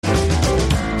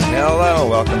Hello,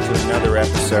 welcome to another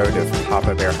episode of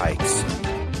Papa Bear Hikes.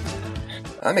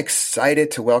 I'm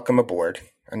excited to welcome aboard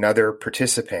another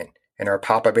participant in our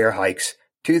Papa Bear Hikes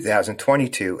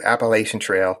 2022 Appalachian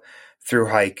Trail Through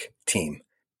Hike team.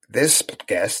 This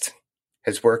guest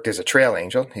has worked as a trail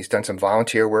angel. He's done some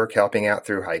volunteer work helping out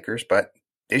through hikers, but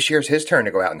this year's his turn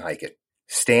to go out and hike it.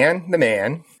 Stan, the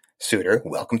man, Sutter,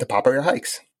 welcome to Papa Bear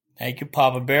Hikes. Thank you,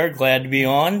 Papa Bear. Glad to be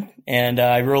on, and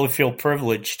I really feel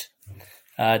privileged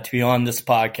to be on this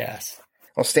podcast.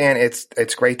 Well, Stan,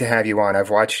 it's great to have you on.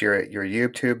 I've watched your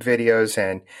YouTube videos,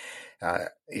 and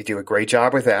you do a great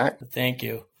job with that. Thank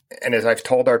you. And as I've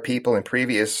told our people in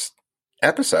previous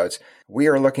episodes, we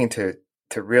are looking to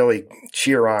really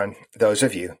cheer on those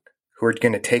of you who are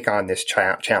going to take on this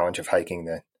challenge of hiking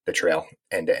the trail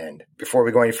end to end. Before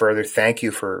we go any further, thank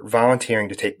you for volunteering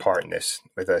to take part in this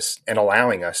with us and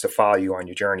allowing us to follow you on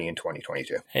your journey in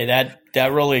 2022. Hey,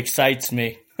 that really excites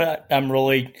me. I'm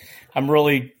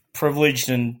really privileged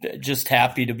and just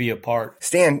happy to be a part.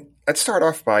 Stan, let's start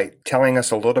off by telling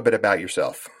us a little bit about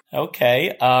yourself.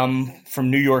 Okay. From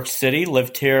New York City,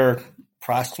 lived here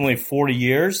approximately 40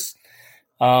 years.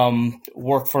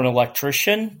 Worked for an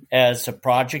electrician as a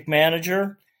project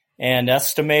manager and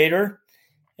estimator.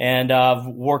 And I've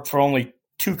worked for only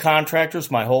two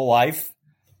contractors my whole life.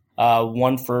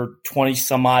 One for 20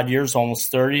 some odd years,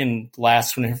 almost 30, and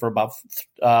last one here for about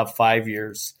 5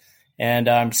 years. And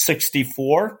I'm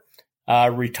 64,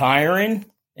 retiring,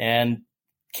 and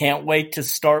can't wait to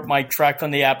start my trek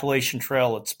on the Appalachian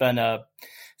Trail. It's been a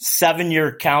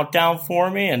 7-year countdown for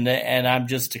me, and I'm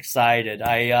just excited.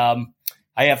 I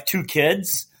have two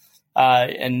kids,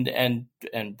 and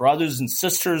brothers and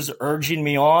sisters urging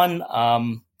me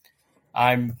on.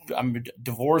 I'm a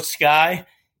divorced guy,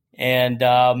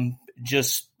 and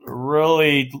just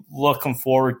really looking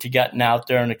forward to getting out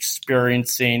there and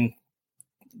experiencing,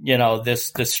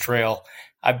 this trail.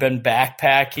 I've been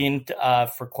backpacking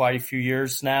for quite a few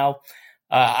years now.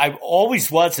 I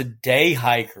always was a day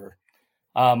hiker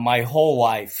my whole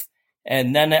life.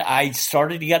 And then I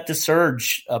started to get this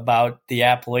urge about the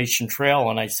Appalachian Trail.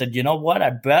 And I said, you know what? I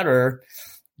better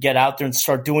get out there and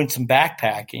start doing some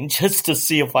backpacking just to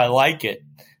see if I like it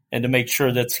and to make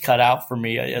sure that's cut out for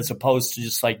me as opposed to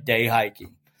just like day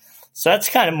hiking. So that's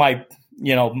kind of my,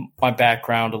 my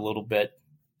background a little bit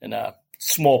in a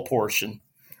small portion.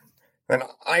 And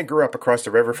I grew up across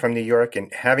the river from New York,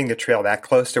 and having the trail that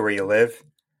close to where you live,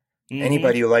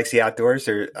 anybody who likes the outdoors,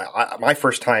 my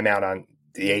first time out on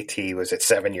the AT was at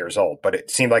 7 years old, but it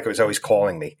seemed like it was always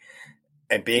calling me.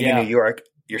 And being in New York,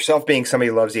 yourself being somebody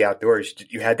who loves the outdoors,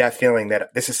 you had that feeling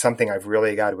that this is something I've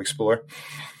really got to explore?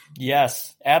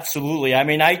 Yes, absolutely. I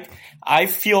mean, I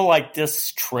feel like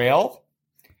this trail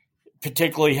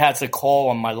particularly has a call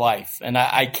on my life, and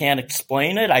I can't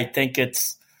explain it. I think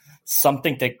it's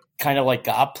something that kind of like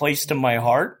God placed in my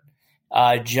heart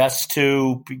just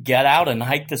to get out and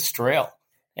hike this trail.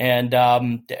 And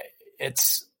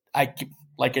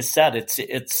like I said,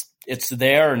 it's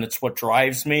there, and it's what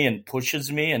drives me and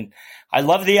pushes me. And I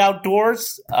love the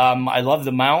outdoors. I love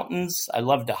the mountains. I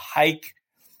love to hike.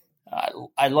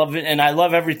 I love it. And I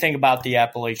love everything about the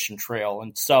Appalachian Trail.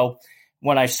 And so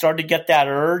when I started to get that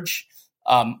urge,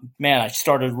 I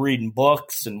started reading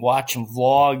books and watching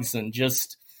vlogs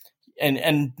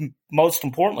and most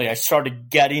importantly, I started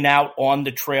getting out on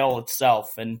the trail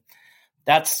itself. And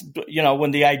that's,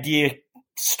 when the idea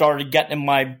started getting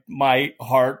in my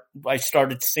heart, I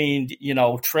started seeing,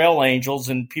 trail angels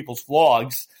in people's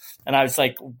vlogs. And I was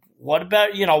like, what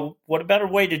a better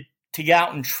way to get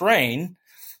out and train,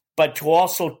 but to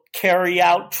also carry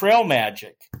out trail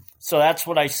magic. So that's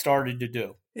what I started to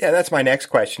do. Yeah, that's my next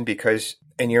question, because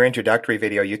in your introductory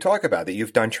video, you talk about that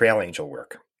you've done trail angel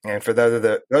work. And for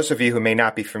those of you who may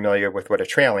not be familiar with what a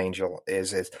trail angel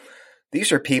is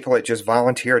these are people that just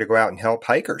volunteer to go out and help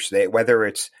hikers. Whether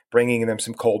it's bringing them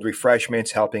some cold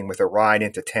refreshments, helping with a ride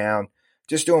into town,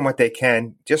 just doing what they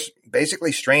can, just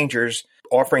basically strangers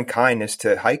offering kindness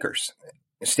to hikers.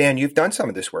 Stan, you've done some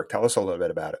of this work. Tell us a little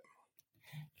bit about it.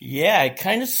 Yeah, it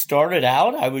kind of started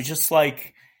out. I was just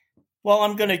like, well,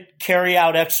 I'm going to carry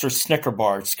out extra Snicker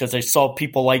bars because I saw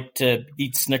people like to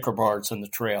eat Snicker bars on the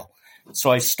trail.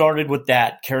 So I started with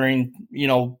that, carrying,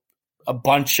 a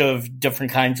bunch of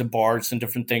different kinds of bars and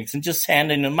different things and just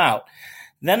handing them out.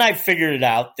 Then I figured it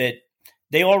out that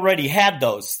they already had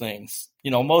those things.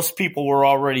 Most people were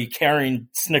already carrying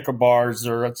Snicker bars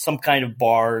or some kind of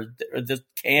bar or the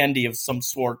candy of some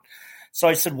sort. So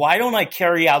I said, why don't I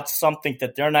carry out something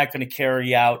that they're not going to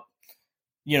carry out,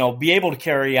 be able to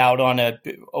carry out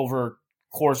over a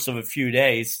course of a few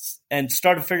days, and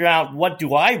started figuring out what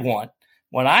do I want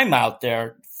when I'm out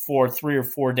there for 3 or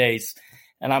 4 days.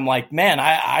 And I'm like, man,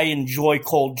 I enjoy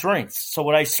cold drinks. So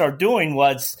what I started doing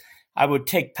was I would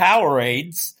take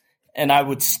Powerades and I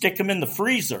would stick them in the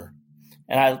freezer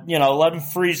and let them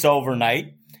freeze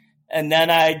overnight. And then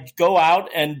I'd go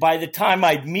out, and by the time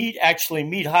I'd meet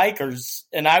hikers,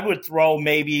 and I would throw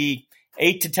maybe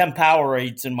 8 to 10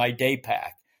 Powerades in my day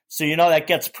pack. So, that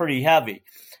gets pretty heavy.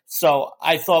 So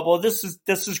I thought, well, this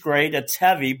is great. It's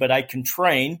heavy, but I can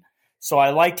train. So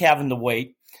I liked having the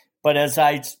weight. But as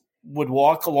I would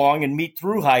walk along and meet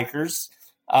through hikers,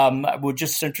 I would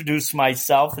just introduce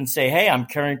myself and say, hey, I'm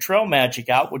carrying Trail Magic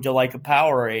out. Would you like a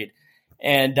Powerade?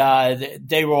 And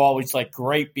they were always like,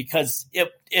 great, because it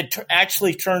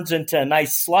actually turns into a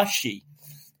nice slushy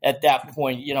at that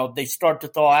point. They start to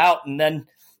thaw out, and then,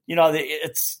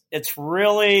 it's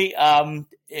really and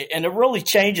it really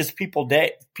changes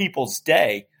people's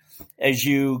day as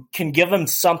you can give them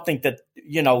something that,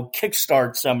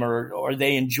 kickstarts them or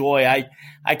they enjoy.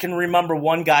 I can remember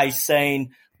one guy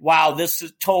saying, wow, this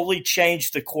has totally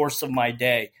changed the course of my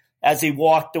day. As he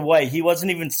walked away, he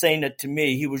wasn't even saying it to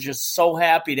me. He was just so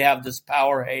happy to have this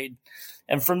Powerade.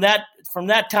 And from that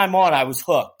time on, I was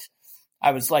hooked. I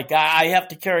was like, I have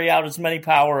to carry out as many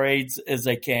Powerades as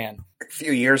I can. A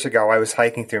few years ago, I was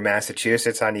hiking through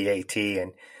Massachusetts on the AT,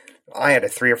 and I had a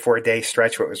 3 or 4 day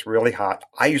stretch where it was really hot.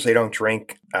 I usually don't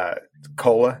drink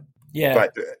cola. Yeah.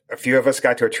 But a few of us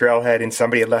got to a trailhead, and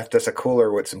somebody had left us a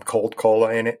cooler with some cold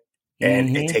cola in it.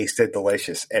 And it tasted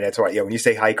delicious. And that's why, when you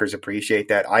say hikers appreciate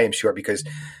that, I am sure, because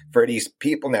for these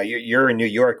people now, you're in New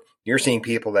York, you're seeing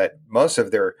people that most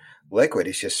of their liquid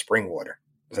is just spring water.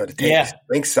 So to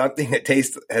drink something that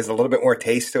has a little bit more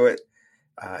taste to it,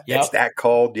 it's that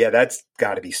cold. Yeah, that's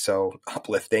got to be so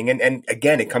uplifting. And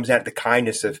again, it comes down to the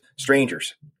kindness of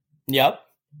strangers. Yep.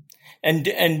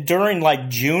 And during like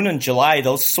June and July,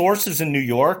 those sources in New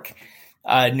York,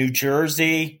 New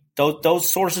Jersey, those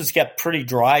sources get pretty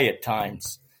dry at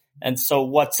times. And so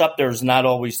what's up there is not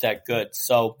always that good.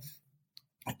 So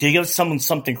to give someone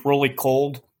something really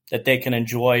cold that they can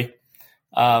enjoy,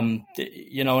 and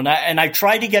I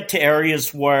try to get to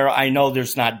areas where I know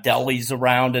there's not delis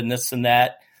around and this and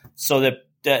that, so that,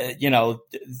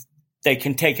 they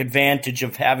can take advantage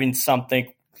of having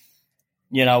something,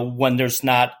 when there's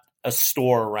not a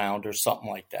store around or something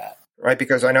like that. Right.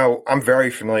 Because I know I'm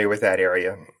very familiar with that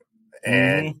area.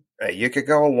 And you could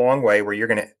go a long way where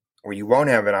you won't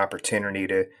have an opportunity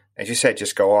to, as you said,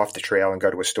 just go off the trail and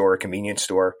go to a store, a convenience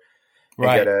store, and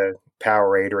get a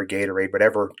Powerade or a Gatorade,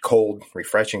 whatever cold,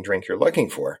 refreshing drink you're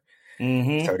looking for.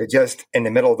 Mm-hmm. So to just in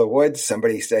the middle of the woods,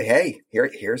 somebody say, "Hey,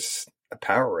 here's a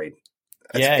Powerade."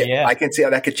 I can see how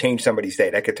that could change somebody's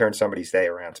day. That could turn somebody's day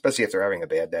around, especially if they're having a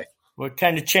bad day. Well, it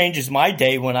kind of changes my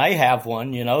day when I have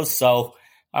one, So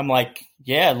I'm like,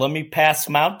 let me pass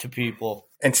them out to people.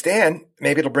 And Stan,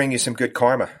 maybe it'll bring you some good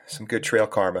karma, some good trail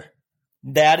karma.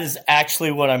 That is actually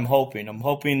what I'm hoping. I'm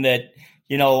hoping that,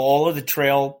 all of the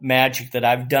trail magic that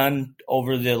I've done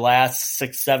over the last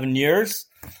 6-7 years,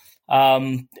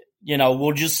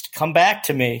 will just come back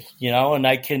to me, and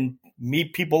I can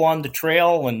meet people on the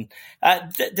trail. And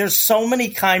there's so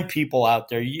many kind people out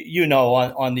there,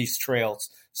 on these trails.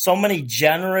 So many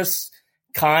generous,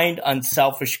 kind,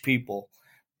 unselfish people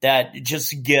that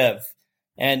just give.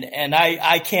 And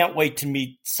I can't wait to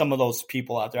meet some of those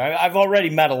people out there. I've already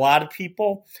met a lot of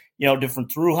people,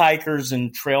 different thru hikers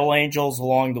and trail angels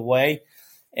along the way.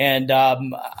 And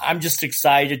I'm just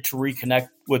excited to reconnect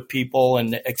with people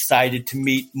and excited to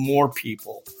meet more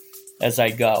people as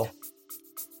I go.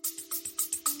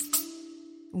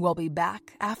 We'll be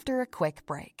back after a quick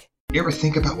break. You ever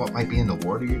think about what might be in the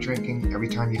water you're drinking every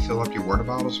time you fill up your water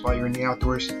bottles while you're in the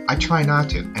outdoors? I try not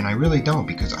to, and I really don't,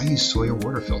 because I use Sawyer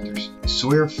water filters.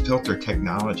 Sawyer filter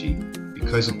technology,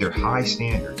 because of their high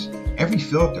standards, every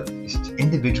filter is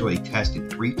individually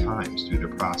tested 3 times through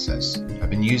the process. I've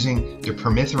been using the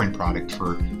permethrin product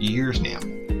for years now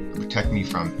to protect me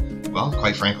from, well,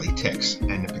 quite frankly, ticks,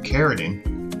 and the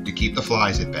picaridin to keep the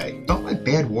flies at bay. Don't let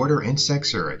bad water,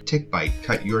 insects, or a tick bite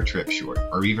cut your trip short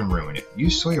or even ruin it.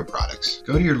 Use Sawyer products.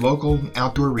 Go to your local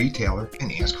outdoor retailer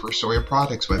and ask for Sawyer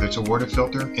products, whether it's a water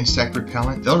filter, insect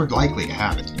repellent, they're likely to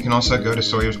have it. You can also go to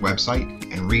Sawyer's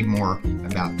website and read more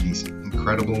about these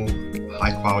incredible,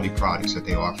 high-quality products that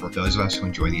they offer for those of us who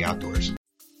enjoy the outdoors.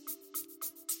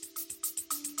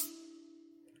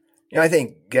 I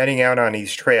think getting out on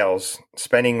these trails,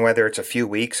 spending whether it's a few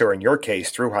weeks or in your case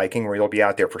through hiking where you'll be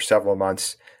out there for several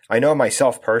months. I know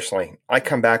myself personally, I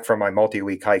come back from my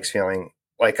multi-week hikes feeling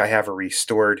like I have a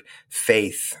restored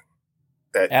faith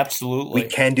that absolutely we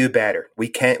can do better.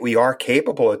 We are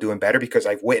capable of doing better because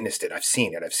I've witnessed it. I've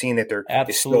seen it. I've seen that there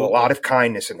is still a lot of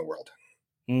kindness in the world.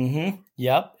 Mm-hmm.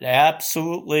 Yep.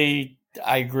 Absolutely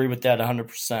I agree with that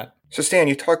 100%. So Stan,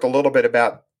 you talked a little bit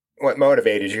about what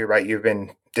motivated you, right?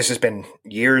 This has been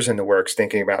years in the works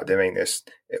thinking about doing this.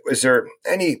 Was there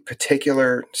any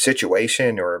particular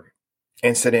situation or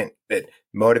incident that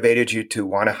motivated you to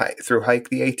want to hike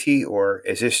the AT, or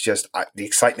is this just the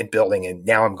excitement building and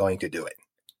now I'm going to do it?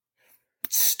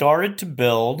 Started to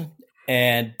build,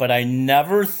 but I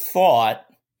never thought.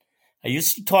 I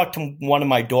used to talk to one of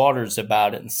my daughters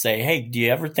about it and say, "Hey, do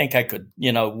you ever think I could?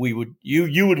 You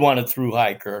would want to through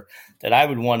hike, or that I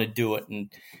would want to do it?"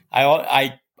 And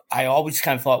I always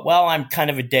kind of thought, well, I'm kind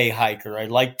of a day hiker. I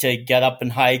like to get up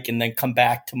and hike and then come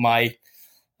back to my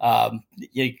bed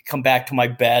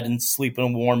and sleep in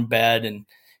a warm bed and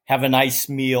have a nice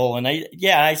meal. And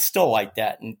I still like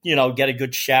that, and get a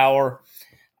good shower.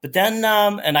 But then,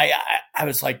 and I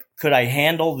was like, could I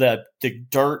handle the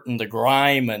dirt and the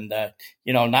grime and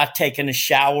not taking a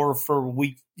shower for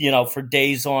for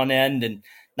days on end, and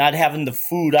not having the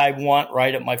food I want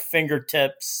right at my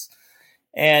fingertips.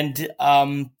 And,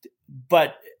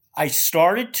 but I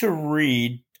started to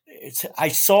read, I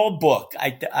saw a book.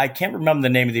 I can't remember the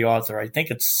name of the author. I think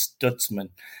it's Stutzman,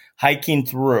 Hiking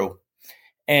Through.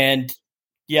 And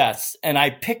yes, and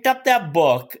I picked up that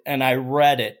book and I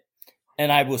read it. And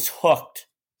I was hooked.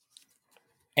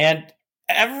 And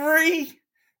I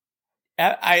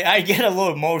get a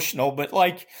little emotional, but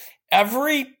like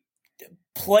every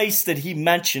place that he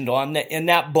mentioned in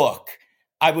that book,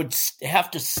 I would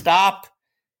have to stop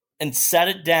and set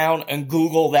it down and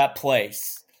Google that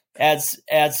place. As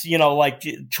like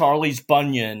Charlie's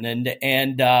Bunyan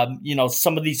and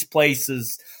some of these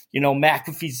places,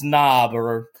 McAfee's Knob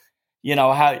or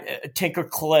how Tinker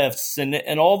Cliffs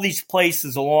and all these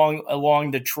places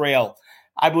along the trail.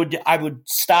 I would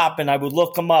stop and I would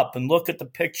look them up and look at the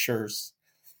pictures.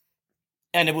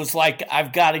 And it was like,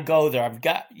 I've got to go there. I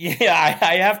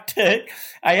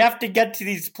have to get to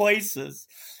these places.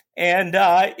 And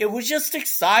it was just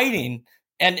exciting.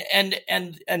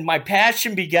 And my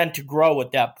passion began to grow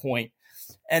at that point.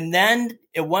 And then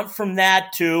it went from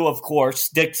that to, of course,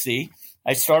 Dixie.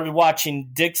 I started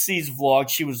watching Dixie's vlog.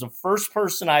 She was the first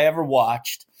person I ever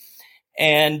watched.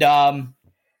 And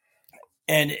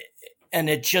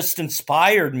it just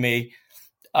inspired me.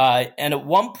 And at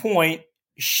one point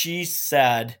she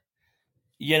said,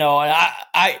 and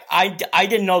I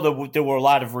didn't know that there were a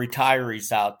lot of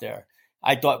retirees out there.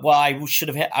 I thought, well, I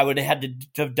would have had to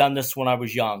have done this when I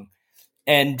was young.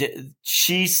 And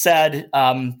she said,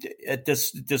 at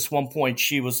this one point,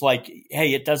 she was like,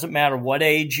 hey, it doesn't matter what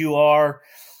age you are,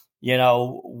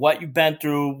 what you've been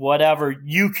through, whatever,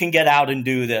 you can get out and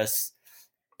do this.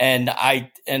 And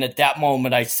at that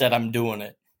moment I said, I'm doing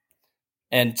it.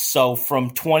 And so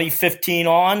from 2015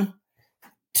 on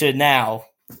to now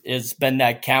has been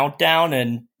that countdown,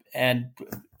 and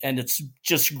it's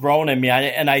just grown in me.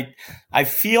 I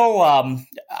feel,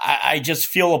 I just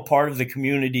feel a part of the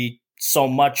community so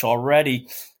much already.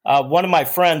 One of my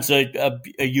friends, a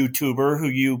YouTuber who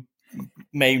you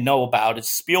may know about, is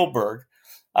Spielberg.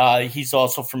 He's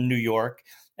also from New York,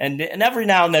 and every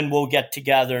now and then we'll get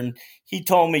together. And he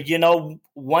told me,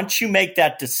 once you make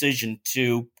that decision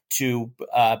to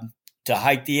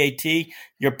hike the AT,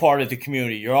 you're part of the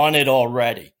community. You're on it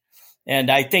already. And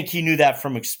I think he knew that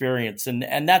from experience,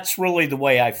 and that's really the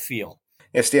way I feel.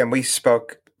 Yes, Dan, we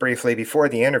spoke briefly before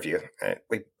the interview.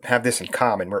 We have this in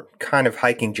common. We're kind of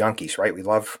hiking junkies, right? We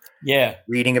love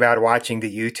reading about it, watching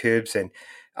the YouTubes. And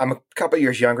I'm a couple of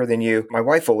years younger than you. My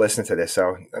wife will listen to this,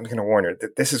 so I'm going to warn her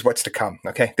that this is what's to come.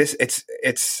 Okay, it's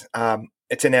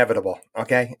inevitable.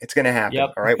 Okay, it's going to happen.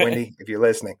 Yep. All right, Wendy, if you're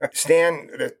listening, Stan,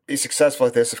 to be successful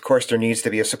at this, of course, there needs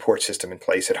to be a support system in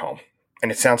place at home,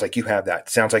 and it sounds like you have that. It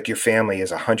sounds like your family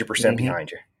is 100% behind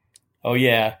you. Oh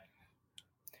yeah,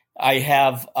 I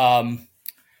have.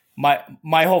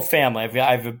 My whole family.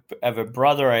 I have a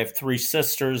brother. I have 3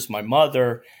 sisters. My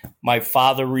mother. My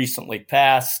father recently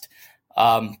passed.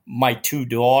 My 2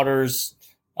 daughters.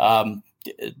 Her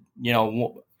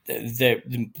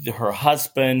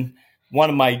husband. One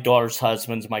of my daughter's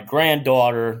husbands. My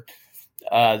granddaughter.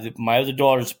 My other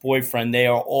daughter's boyfriend. They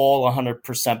are all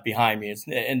 100% behind me.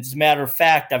 And as a matter of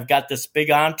fact, I've got this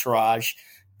big entourage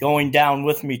going down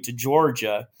with me to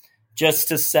Georgia just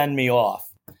to send me off.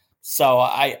 So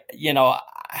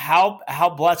how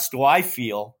blessed do I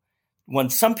feel when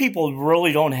some people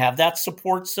really don't have that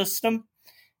support system?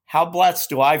 How blessed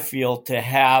do I feel to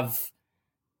have,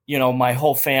 my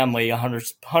whole family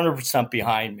 100%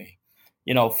 behind me,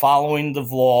 following the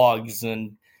vlogs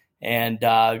and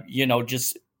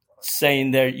just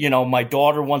saying that, my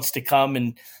daughter wants to come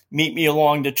and meet me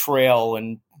along the trail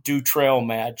and do trail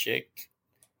magic.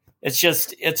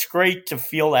 it's great to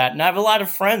feel that. And I have a lot of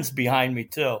friends behind me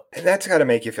too. And that's got to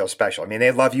make you feel special. I mean,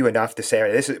 they love you enough to say,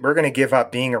 we're going to give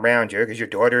up being around you because your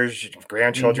daughters, your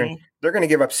grandchildren, they're going to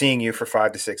give up seeing you for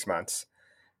 5 to 6 months.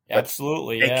 But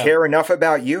absolutely. they care enough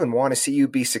about you and want to see you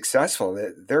be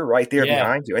successful. They're right there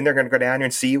behind you, and they're going to go down here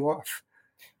and see you off.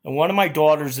 And one of my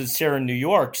daughters is here in New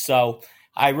York, so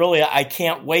I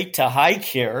can't wait to hike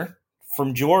here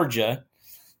from Georgia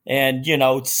and,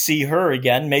 see her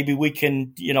again. Maybe we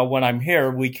can, when I'm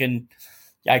here,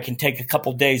 I can take a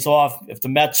couple days off. If the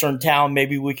Mets are in town,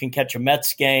 maybe we can catch a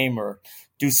Mets game or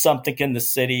do something in the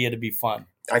city. It'd be fun.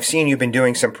 I've seen you've been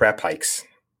doing some prep hikes.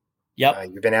 Yep.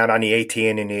 You've been out on the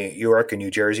 18 in New York and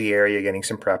New Jersey area getting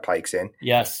some prep hikes in.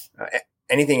 Yes.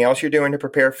 Anything else you're doing to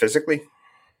prepare physically?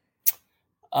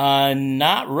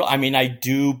 Not really. I mean, I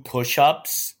do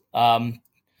push-ups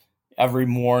every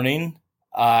morning.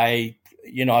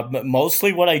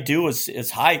 Mostly what I do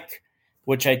is hike,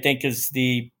 which I think is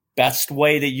the best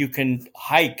way that you can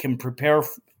hike and prepare.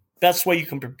 Best way you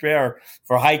can prepare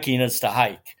for hiking is to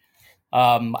hike.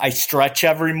 I stretch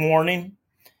every morning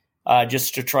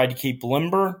just to try to keep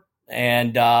limber.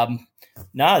 And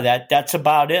that's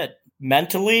about it.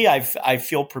 Mentally, I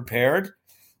feel prepared.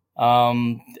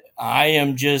 I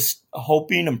am just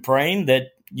hoping and praying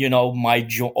that,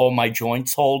 all my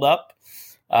joints hold up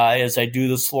as I do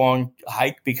this long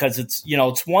hike, because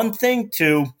it's one thing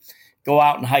to go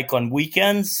out and hike on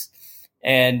weekends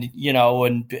and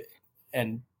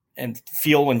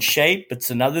feel in shape.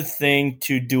 It's another thing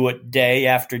to do it day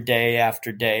after day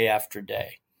after day after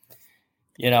day.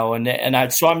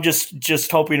 So I'm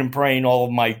just hoping and praying all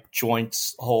of my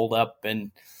joints hold up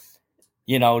and,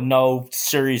 no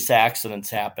serious accidents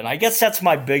happen. I guess that's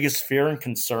my biggest fear and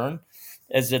concern,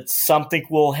 is that something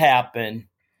will happen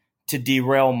to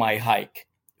derail my hike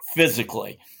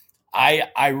physically.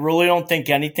 I really don't think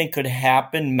anything could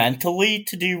happen mentally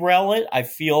to derail it. I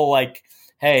feel like,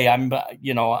 hey, I've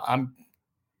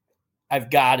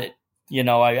got it.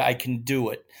 I can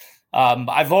do it.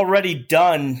 I've already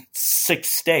done 6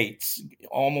 states,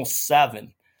 almost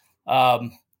 7. But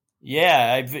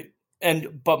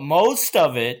most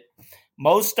of it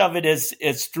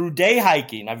is through day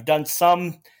hiking. I've done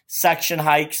some section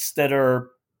hikes that are,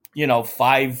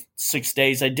 5-6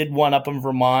 days. I did one up in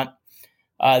Vermont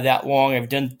that long. I've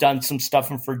done some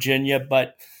stuff in Virginia,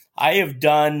 but I have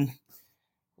done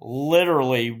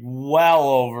literally well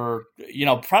over,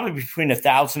 probably between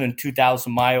 1,000 and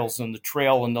 2,000 miles on the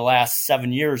trail in the last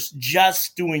 7 years,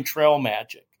 just doing trail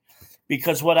magic.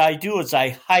 Because what I do is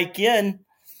I hike in,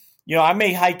 I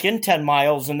may hike in 10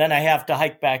 miles and then I have to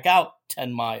hike back out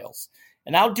 10 miles.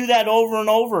 And I'll do that over and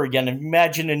over again.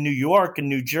 Imagine in New York and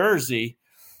New Jersey,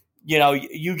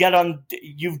 you've done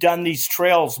these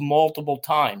trails multiple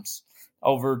times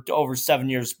over 7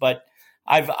 years. But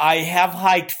I have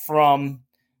hiked from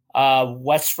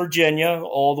West Virginia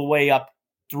all the way up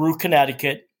through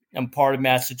Connecticut and part of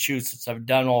Massachusetts. I've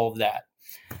done all of that.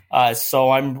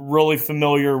 So I'm really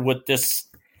familiar with this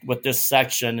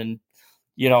section and,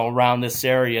 around this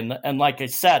area. And like I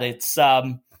said, it's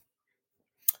been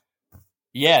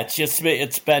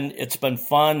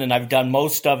fun, and I've done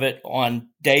most of it on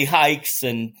day hikes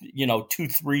and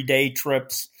 2-3 day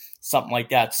trips, something like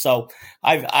that. So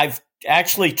I've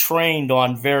actually trained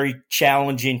on very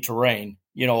challenging terrain.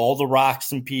 All the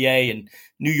rocks in PA, and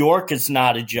New York is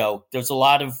not a joke. There's a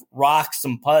lot of rocks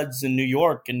and puds in New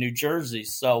York and New Jersey.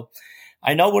 So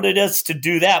I know what it is to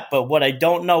do that, but what I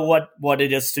don't know what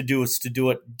it is to do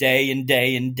it day and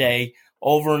day and day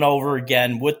over and over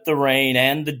again with the rain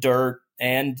and the dirt.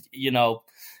 And,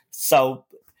 so,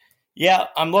 yeah,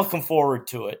 I'm looking forward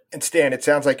to it. And Stan, it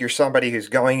sounds like you're somebody who's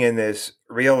going in this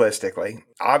realistically.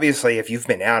 Obviously, if you've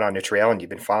been out on the trail and you've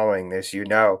been following this,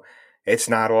 it's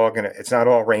not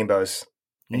all rainbows.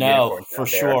 No, for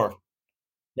sure.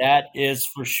 That is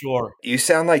for sure. You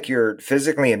sound like you're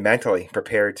physically and mentally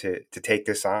prepared to take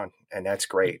this on, and that's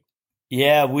great.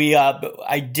 Yeah,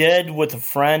 I did with a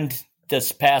friend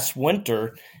this past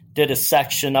winter, did a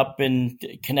section up in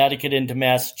Connecticut into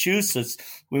Massachusetts.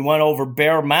 We went over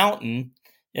Bear Mountain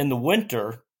in the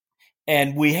winter,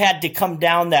 and we had to come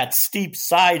down that steep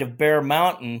side of Bear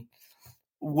Mountain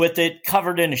with it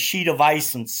covered in a sheet of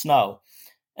ice and snow.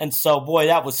 And so, boy,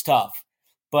 that was tough.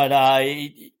 But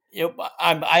I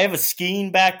have a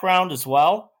skiing background as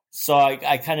well, so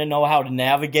I kind of know how to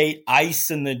navigate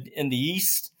ice in the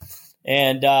east.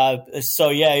 And so,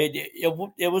 yeah,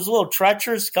 it was a little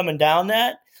treacherous coming down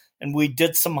that. And we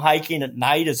did some hiking at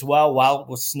night as well while it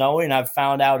was snowing. I've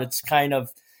found out it's kind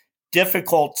of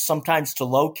difficult sometimes to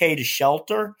locate a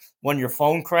shelter when your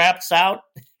phone craps out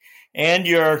and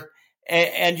you're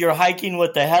and you're hiking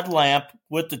with the headlamp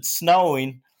with it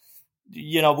snowing.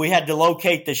 We had to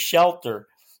locate the shelter,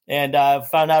 and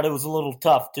found out it was a little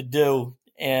tough to do.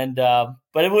 And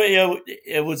but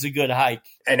it was a good hike.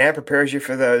 And that prepares you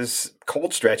for those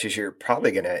cold stretches you're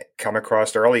probably going to come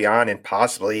across early on, and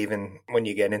possibly even when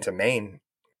you get into Maine.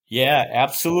 Yeah,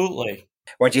 absolutely.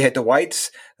 Once you hit the whites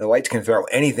can throw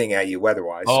anything at you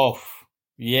weather-wise. Oh,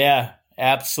 yeah,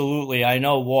 absolutely. I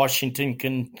know Washington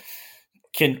can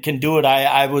do it.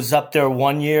 I was up there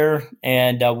one year,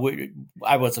 and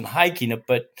I wasn't hiking it,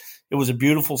 but it was a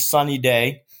beautiful sunny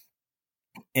day,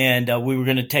 and we were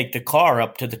going to take the car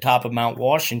up to the top of Mount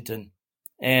Washington,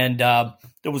 and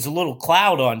there was a little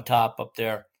cloud on top up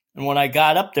there. And when I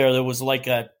got up there was like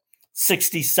a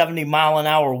 60, 70 mile an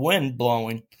hour wind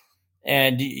blowing,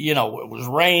 and it was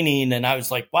raining, and I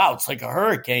was like, wow, it's like a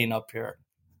hurricane up here.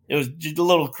 It was just a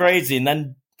little crazy. And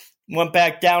then went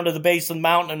back down to the base of the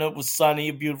mountain, and it was sunny,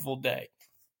 a beautiful day.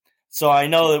 So I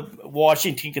know that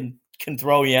Washington can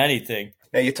throw you anything.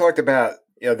 Now, you talked about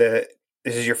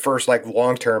this is your first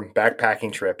long-term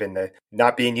backpacking trip, and the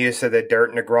not being used to the dirt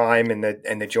and the grime and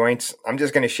the joints. I'm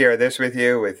just going to share this with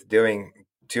you. With doing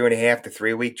 2.5 to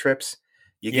 3 week trips,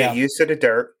 you get used to the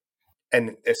dirt,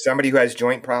 and as somebody who has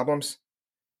joint problems,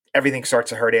 everything starts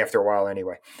to hurt after a while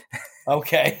anyway.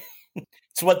 Okay,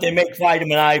 it's what they make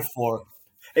vitamin I for.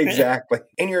 Exactly.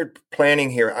 In your planning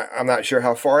here, I'm not sure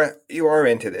how far you are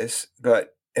into this,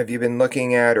 but have you been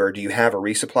looking at, or do you have a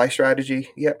resupply strategy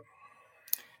yet?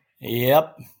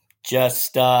 Yep.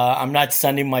 Just I'm not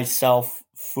sending myself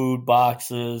food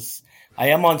boxes. I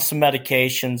am on some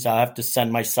medications. I have to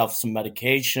send myself some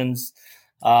medications,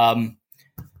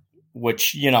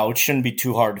 which, it shouldn't be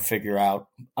too hard to figure out.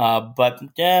 But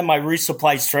my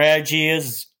resupply strategy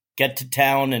is get to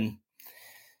town and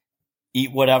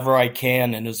eat whatever I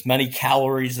can and as many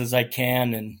calories as I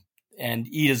can, and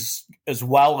eat as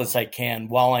well as I can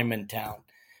while I'm in town.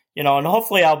 And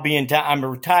hopefully I'll be in town. I'm a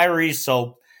retiree,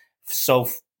 so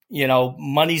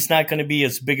money's not going to be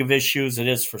as big of an issue as it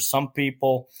is for some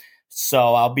people.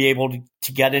 So I'll be able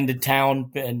to get into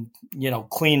town and,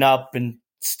 clean up and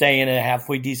stay in a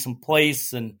halfway decent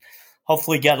place, and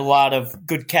hopefully get a lot of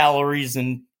good calories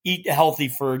and eat healthy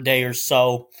for a day or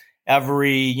so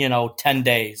every, 10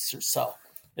 days or so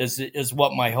is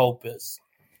what my hope is.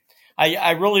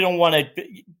 I really don't want to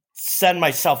send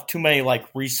myself too many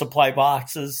resupply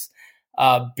boxes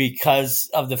because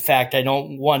of the fact I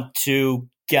don't want to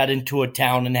get into a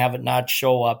town and have it not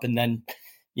show up, and then,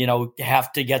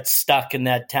 have to get stuck in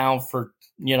that town for,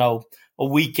 a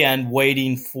weekend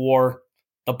waiting for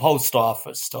the post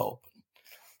office to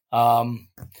open.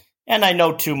 And I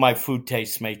know too, my food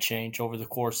tastes may change over the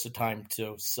course of time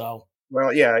too. So,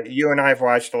 well, yeah, you and I have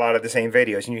watched a lot of the same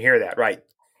videos, and you hear that, right?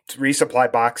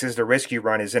 Resupply boxes, the risk you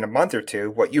run is in a month or two,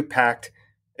 what you packed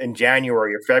in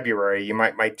January or February, you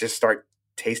might just start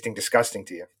tasting disgusting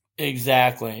to you.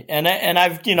 Exactly. And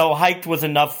I've, hiked with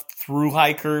enough through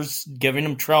hikers, giving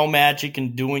them trail magic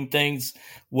and doing things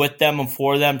with them and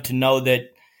for them to know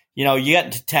that, you get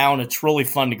into town, it's really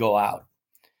fun to go out.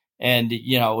 And,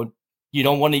 you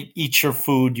don't want to eat your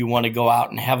food. You want to go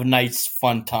out and have a nice,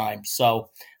 fun time. So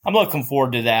I'm looking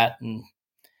forward to that. And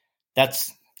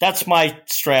that's my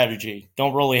strategy.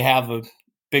 Don't really have a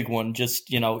big one.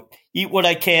 Just, eat what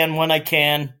I can when I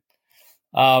can.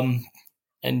 And,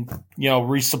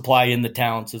 resupply in the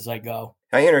towns as I go.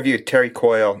 I interviewed Terry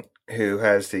Coyle, who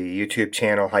has the YouTube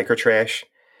channel Hiker Trash.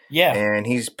 Yeah. And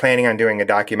he's planning on doing a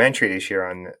documentary this year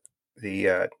on the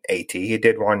AT. He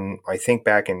did one, I think,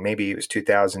 back in maybe it was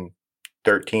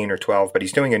 2013 or 12, but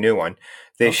he's doing a new one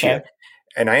this year.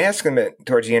 And I asked him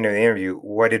towards the end of the interview,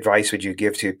 what advice would you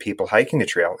give to people hiking the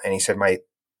trail? And he said,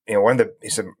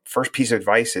 first piece of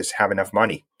advice is have enough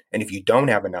money. And if you don't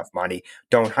have enough money,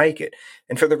 don't hike it.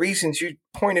 And for the reasons you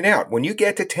pointed out, when you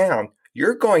get to town,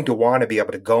 you're going to want to be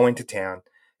able to go into town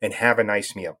and have a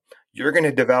nice meal. You're going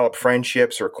to develop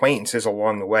friendships or acquaintances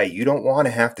along the way. You don't want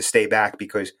to have to stay back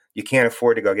because you can't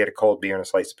afford to go get a cold beer and a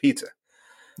slice of pizza.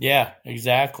 Yeah,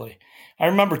 exactly. I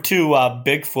remember too,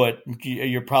 Bigfoot.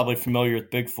 You're probably familiar with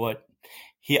Bigfoot.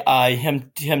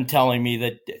 Him telling me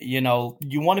that, you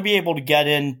want to be able to get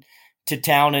in to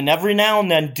town and every now and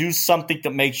then do something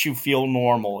that makes you feel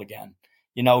normal again.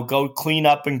 Go clean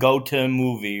up and go to a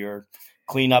movie, or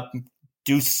clean up,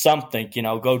 do something,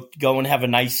 go and have a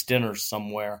nice dinner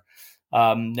somewhere.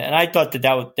 And I thought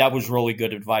that was really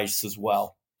good advice as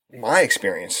well. My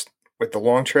experience with the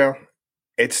long trail,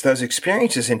 it's those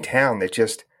experiences in town that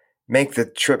just make the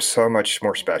trip so much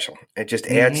more special. It just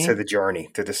adds to the journey,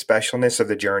 to the specialness of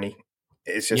the journey.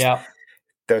 It's just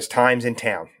those times in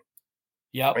town.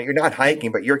 Yeah, you're not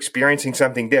hiking, but you're experiencing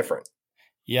something different.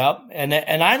 Yep. And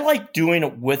I like doing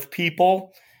it with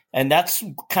people. And that's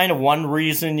kind of one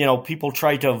reason, people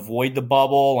try to avoid the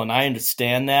bubble, and I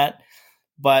understand that.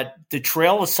 But the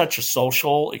trail is such a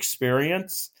social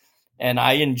experience, and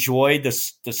I enjoy the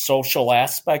social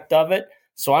aspect of it.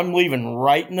 So I'm leaving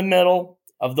right in the middle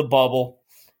of the bubble.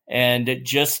 And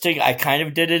I kind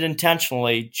of did it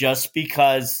intentionally just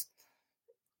because,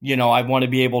 I want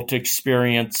to be able to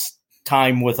experience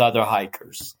time with other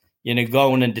hikers,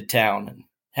 going into town and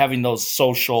having those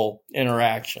social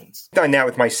interactions. I've done that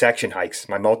with my section hikes,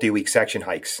 my multi-week section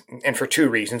hikes, and for two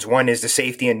reasons. One is the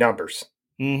safety in numbers.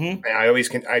 Mm-hmm.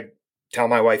 And I tell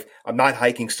my wife, I'm not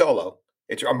hiking solo.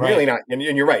 I'm Right. really not. And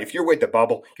you're right. If you're with the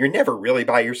bubble, you're never really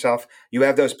by yourself. You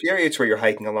have those periods where you're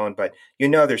hiking alone, but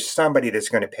there's somebody that's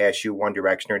going to pass you one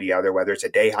direction or the other, whether it's a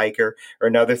day hiker or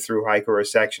another through hiker or a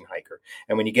section hiker.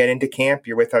 And when you get into camp,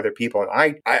 you're with other people.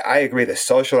 And I agree. The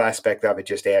social aspect of it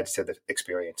just adds to the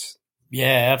experience.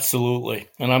 Yeah, absolutely.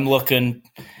 And I'm looking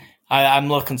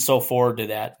so forward to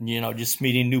that. Just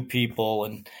meeting new people,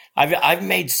 and I've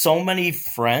made so many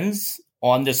friends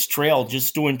on this trail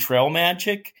just doing trail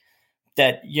magic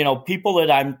that people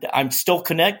that I'm still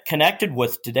connected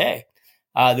with today.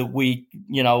 That we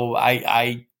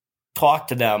I talk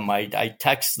to them, I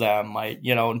text them,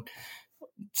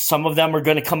 some of them are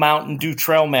going to come out and do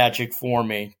trail magic for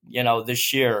me,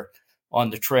 this year on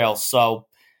the trail. So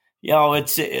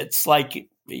it's like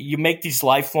you make these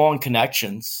lifelong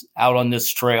connections out on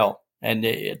this trail, and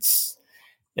it's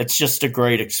just a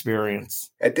great experience.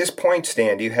 At this point,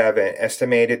 Stan, do you have an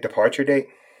estimated departure date?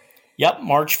 Yep,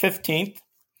 March 15th.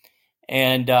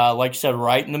 And like I said,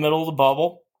 right in the middle of the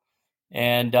bubble.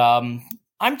 And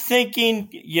I'm thinking,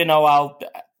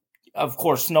 of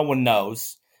course, no one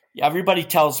knows. Everybody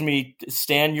tells me,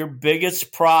 Stan, your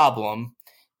biggest problem,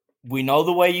 we know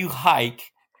the way you hike,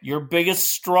 your biggest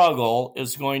struggle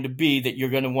is going to be that you're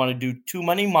going to want to do too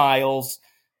many miles,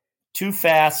 too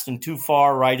fast and too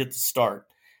far right at the start.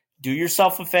 Do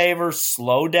yourself a favor,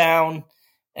 slow down,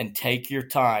 and take your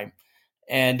time.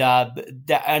 And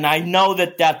and I know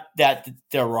that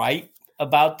they're right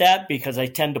about that, because I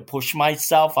tend to push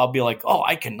myself. I'll be like, oh,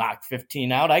 I can knock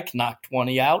 15 out. I can knock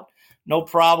 20 out. No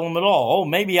problem at all. Oh,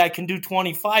 maybe I can do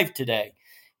 25 today.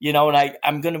 And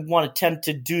I'm going to want to tend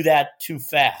to do that too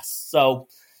fast. So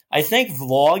I think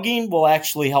vlogging will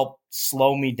actually help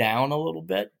slow me down a little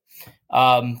bit,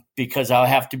 because I'll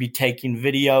have to be taking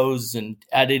videos and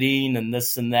editing and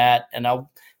this and that. And I'm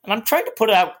trying to put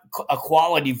out a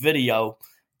quality video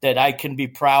that I can be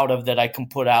proud of, that I can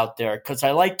put out there, because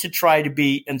I like to try to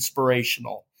be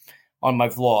inspirational on my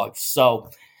vlogs.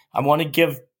 So I want to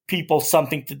give people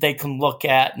something that they can look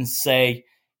at and say,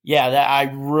 yeah, that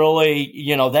I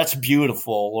really, that's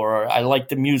beautiful, or I like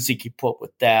the music he put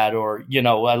with that, or,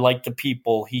 I like the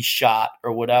people he shot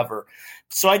or whatever.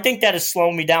 So I think that has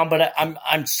slowed me down, but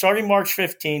I'm starting March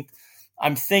 15th.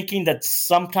 I'm thinking that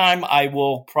sometime I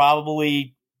will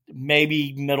probably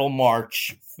maybe middle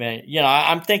March.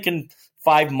 I'm thinking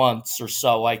 5 months or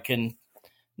so I can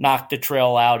knock the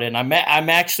trail out. And I'm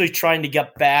actually trying to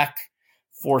get back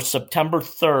for September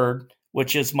 3rd,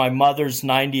 which is my mother's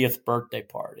 90th birthday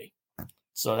party.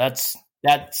 So that's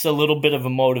a little bit of a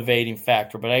motivating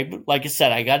factor. But like I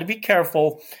said, I got to be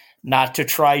careful not to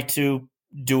try to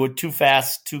do it too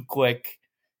fast, too quick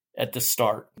at the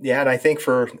start. Yeah, and I think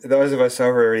for those of us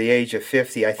over the age of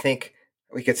 50, I think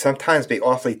we could sometimes be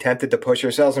awfully tempted to push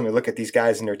ourselves when we look at these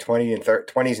guys in their 20s and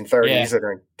 30s that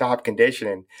are in top condition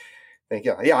and think,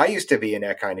 yeah, I used to be in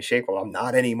that kind of shape. Well, I'm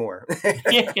not anymore.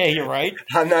 Yeah, you're right.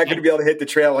 I'm not going to be able to hit the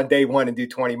trail on day one and do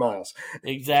 20 miles.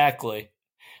 Exactly.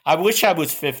 I wish I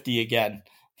was 50 again.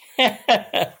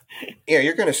 Yeah,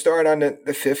 you're going to start on the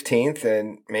 15th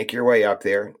and make your way up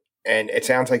there. And it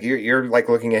sounds like you're like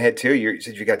looking ahead too. You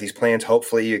said you got these plans.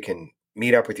 Hopefully you can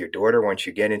meet up with your daughter once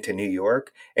you get into New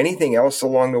York. Anything else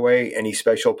along the way? Any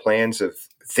special plans of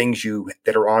things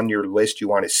that are on your list you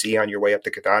want to see on your way up to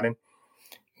Katahdin?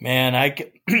 Man,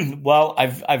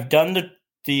 I've done the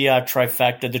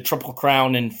trifecta, the Triple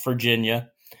Crown in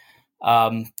Virginia.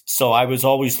 So I was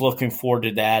always looking forward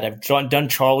to that. I've done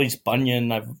Charlie's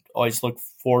Bunyan. I've always looked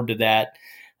forward to that.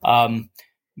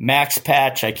 Max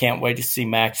Patch, I can't wait to see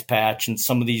Max Patch and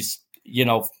some of these,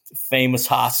 famous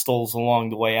hostels along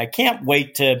the way. I can't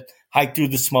wait to hike through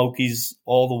the Smokies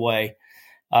all the way.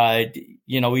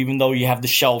 Even though you have the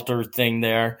shelter thing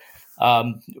there,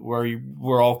 where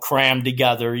we're all crammed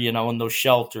together, in those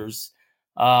shelters.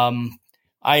 The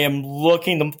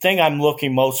thing I'm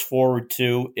looking most forward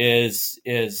to is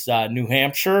New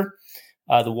Hampshire,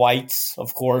 the Whites,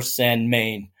 of course, and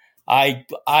Maine.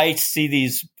 I see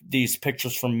these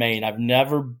pictures from Maine. I've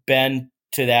never been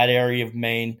to that area of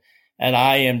Maine, and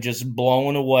I am just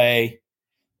blown away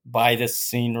by the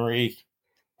scenery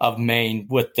of Maine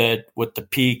with the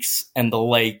peaks and the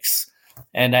lakes,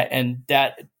 and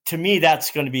that, to me,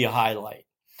 that's going to be a highlight.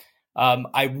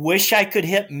 I wish I could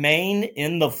hit Maine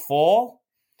in the fall,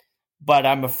 but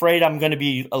I'm afraid I'm going to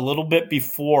be a little bit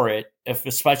before it,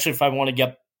 especially if I want to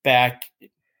get back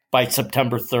by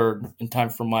September 3rd in time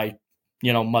for my,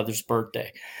 mother's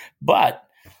birthday. But,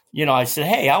 I said,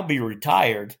 hey, I'll be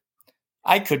retired.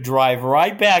 I could drive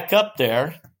right back up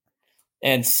there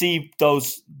and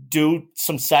do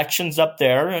some sections up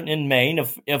there in Maine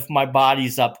if my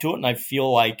body's up to it and I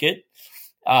feel like it,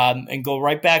 and go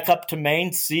right back up to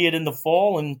Maine, see it in the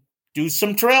fall, and do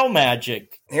some trail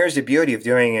magic. Here's the beauty of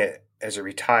doing it as a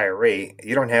retiree.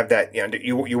 You don't have that,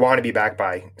 you want to be back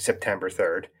by September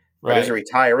 3rd. But Right. as a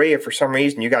retiree, if for some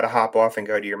reason you got to hop off and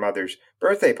go to your mother's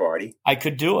birthday party, I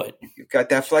could do it. You've got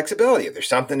that flexibility. If there's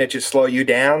something that just slow you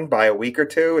down by a week or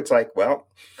two, it's like, well,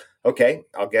 okay,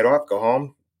 I'll get off, go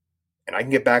home, and I can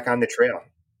get back on the trail.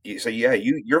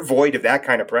 You're void of that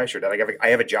kind of pressure that I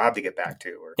have a job to get back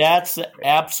to. That's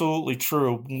absolutely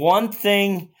true. One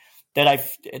thing that I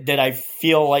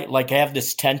feel like I have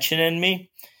this tension in me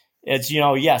is,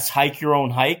 yes, hike your own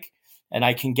hike, and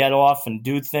I can get off and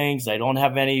do things. I don't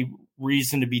have any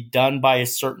reason to be done by a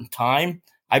certain time.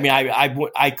 I mean,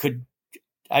 I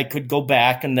could go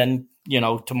back and then,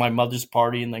 to my mother's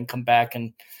party and then come back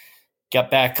and get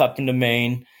back up into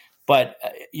Maine. But,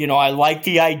 I like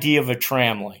the idea of a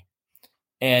tramley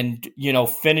and,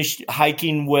 finish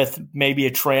hiking with maybe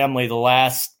a tramley the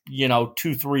last,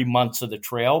 2-3 months of the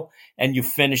trail, and you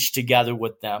finish together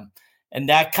with them. And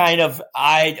that kind of,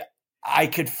 I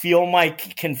can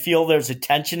feel there's a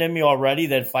tension in me already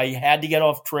that if I had to get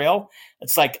off trail,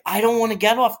 it's like, I don't want to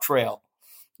get off trail.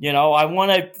 I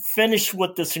want to finish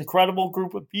with this incredible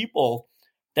group of people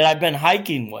that I've been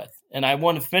hiking with, and I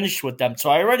want to finish with them. So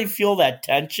I already feel that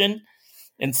tension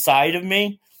inside of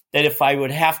me that if I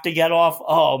would have to get off,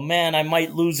 oh man, I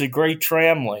might lose a great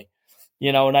tramway,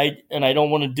 and I don't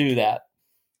want to do that.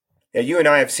 Yeah, you and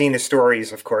I have seen the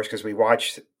stories, of course, because we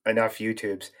watched enough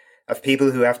YouTubes of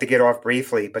people who have to get off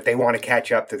briefly, but they want to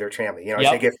catch up to their tramway. As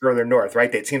they get further north,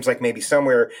 right? It seems like maybe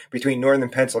somewhere between northern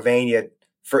Pennsylvania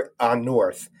on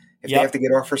north. If they have to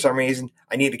get off for some reason,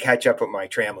 I need to catch up with my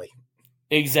tramway.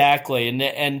 Exactly.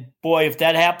 And boy, if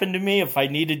that happened to me, if I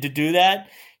needed to do that,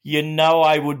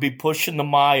 I would be pushing the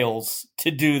miles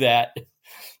to do that.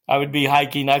 I would be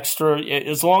hiking extra,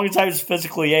 as long as I was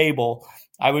physically able,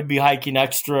 I would be hiking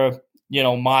extra,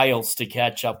 miles to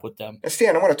catch up with them.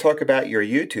 Stan, I want to talk about your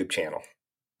YouTube channel.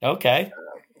 Okay.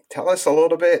 Tell us a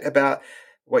little bit about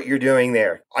what you're doing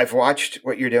there. I've watched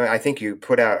what you're doing. I think you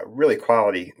put out really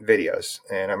quality videos,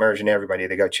 and I'm urging everybody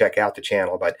to go check out the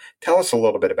channel. But tell us a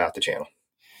little bit about the channel.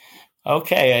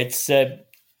 Okay. It's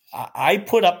I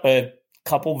put up a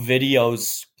couple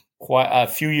videos quite a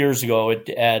few years ago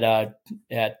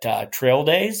at Trail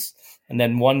Days, and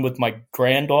then one with my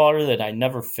granddaughter that I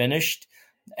never finished.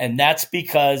 And that's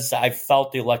because I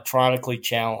felt electronically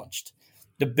challenged.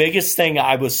 The biggest thing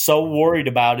I was so worried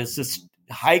about as this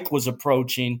hike was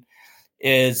approaching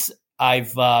is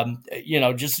I've,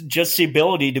 just the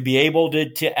ability to be able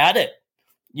to edit,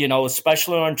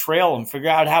 especially on trail, and figure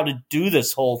out how to do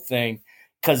this whole thing.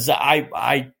 Cause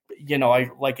I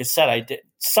like I said, I did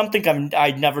something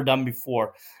I'd never done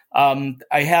before. I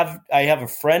have a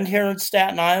friend here in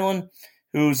Staten Island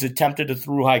who's attempted a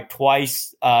thru hike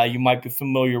twice. You might be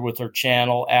familiar with her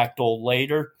channel, Act Old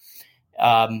Later,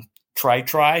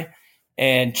 Try.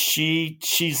 And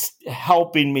she's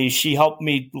helping me. She helped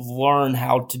me learn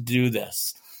how to do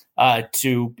this,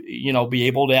 to, be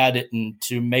able to edit and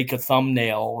to make a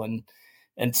thumbnail.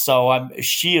 And so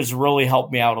she has really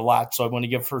helped me out a lot. So I want to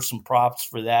give her some props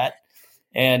for that.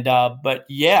 And, but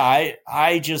yeah,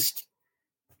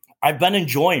 I've been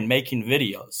enjoying making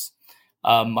videos.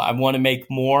 I want to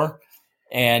make more,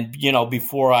 and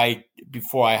before I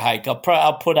hike,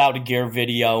 I'll put out a gear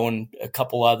video and a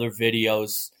couple other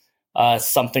videos.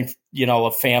 Something,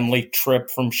 a family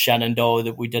trip from Shenandoah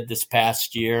that we did this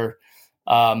past year.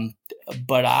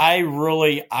 But I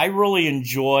really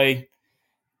enjoy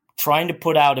trying to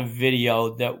put out a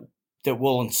video that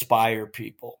will inspire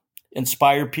people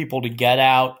to get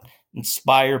out,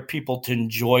 inspire people to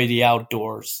enjoy the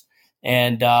outdoors.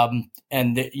 And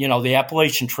the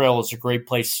Appalachian Trail is a great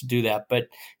place to do that. But,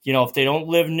 if they don't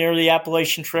live near the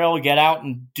Appalachian Trail, get out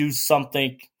and do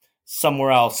something somewhere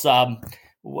else. 3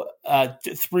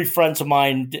 friends of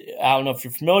mine, I don't know if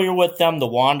you're familiar with them, the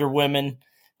Wander Women,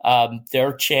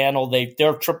 their channel,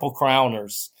 they're Triple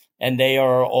Crowners, and they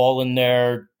are all in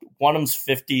their One of them's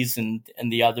 50s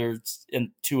and the other's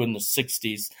two in the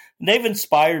 60s. And they've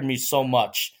inspired me so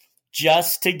much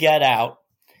just to get out.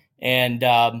 And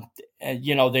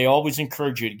they always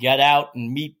encourage you to get out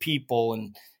and meet people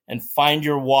and find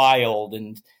your wild.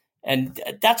 And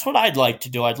that's what I'd like to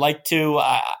do.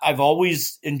 I've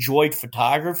always enjoyed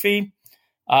photography,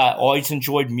 always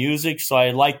enjoyed music. So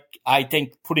I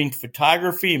think putting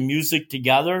photography and music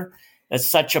together is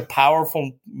such a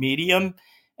powerful medium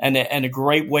and a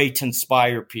great way to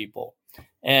inspire people.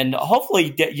 And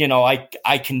hopefully,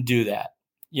 I can do that.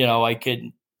 I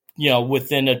could,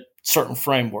 within a certain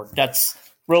framework. That's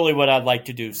really what I'd like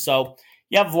to do. So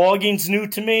yeah, vlogging's new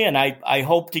to me, and I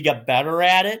hope to get better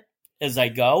at it as I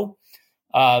go.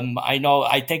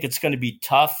 I think it's going to be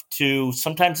tough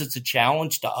sometimes it's a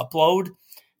challenge to upload.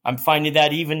 I'm finding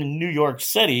that even in New York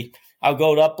City, I'll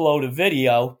go to upload a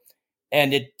video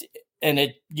and it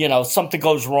something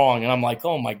goes wrong. And I'm like,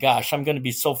 oh my gosh, I'm going to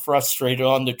be so frustrated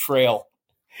on the trail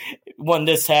when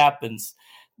this happens.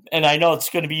 And I know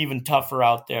it's going to be even tougher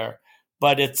out there.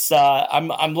 But it's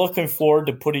I'm looking forward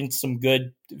to putting some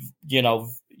good,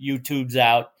 YouTubes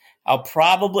out.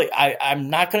 I'm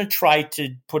not going to try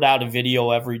to put out a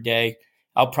video every day.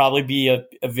 I'll probably be a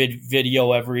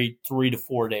video every 3 to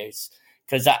 4 days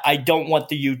because I don't want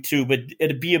the YouTube.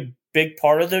 It'd be a big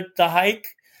part of the hike,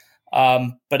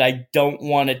 but I don't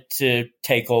want it to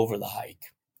take over the hike.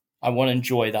 I want to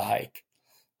enjoy the hike.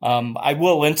 I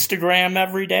will Instagram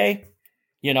every day.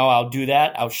 I'll do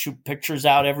that. I'll shoot pictures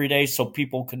out every day so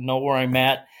people can know where I'm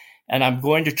at. And I'm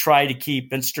going to try to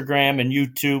keep Instagram and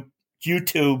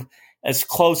YouTube as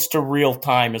close to real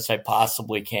time as I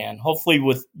possibly can. Hopefully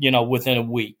within a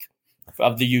week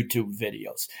of the YouTube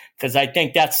videos, because I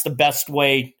think that's the best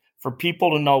way for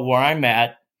people to know where I'm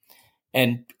at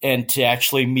and to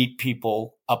actually meet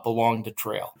people up along the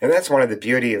trail. And that's one of the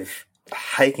beauty of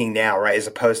hiking now, right? As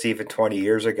opposed to even 20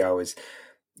 years ago, is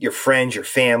your friends, your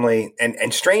family,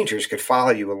 and strangers could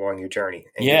follow you along your journey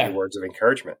and give you words of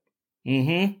encouragement.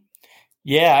 Mm-hmm.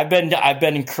 Yeah, I've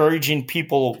been encouraging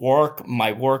people at work,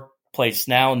 my workplace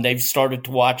now, and they've started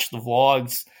to watch the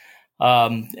vlogs.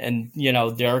 And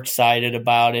they're excited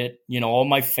about it. All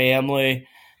my family,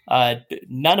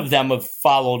 none of them have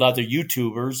followed other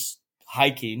YouTubers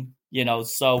hiking,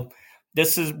 so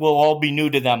this will all be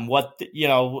new to them.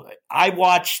 I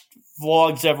watch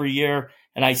vlogs every year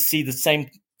and I see the same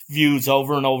views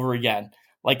over and over again.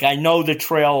 Like I know the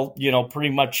trail,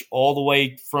 pretty much all the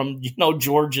way from,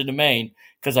 Georgia to Maine,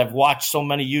 because I've watched so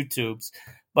many YouTubes.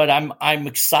 But I'm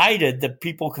excited that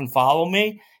people can follow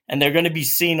me and they're going to be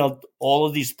seeing all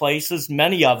of these places,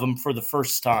 many of them for the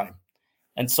first time.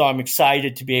 And so I'm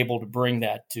excited to be able to bring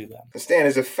that to them. Stan,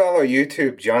 as a fellow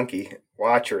YouTube junkie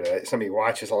watcher, somebody who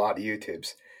watches a lot of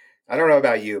YouTubes, I don't know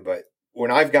about you, but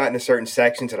when I've gotten to certain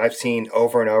sections that I've seen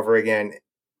over and over again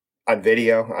on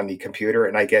video on the computer,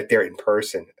 and I get there in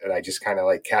person and I just kind of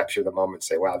like capture the moment and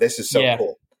say, wow, this is so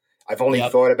cool. I've only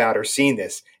thought about or seen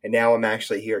this, and now I'm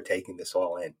actually here taking this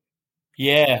all in.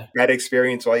 Yeah. That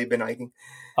experience while you've been hiking?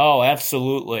 Oh,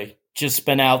 absolutely. Just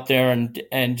been out there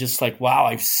and just like, wow,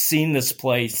 I've seen this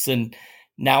place. And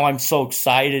now I'm so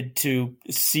excited to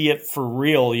see it for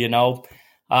real,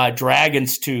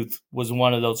 Dragon's Tooth was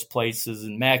one of those places,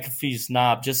 and McAfee's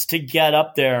Knob, just to get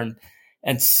up there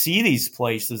and see these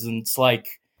places. And it's like,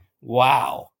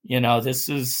 wow, this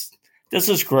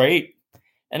is great.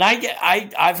 And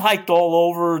I've hiked all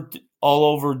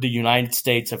over the United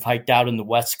States. I've hiked out in the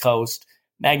West Coast,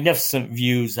 magnificent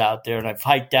views out there. And I've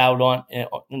hiked out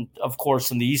of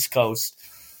course, on the East Coast.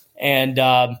 And,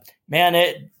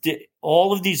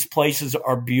 all of these places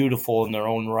are beautiful in their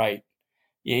own right.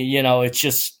 It's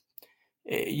just,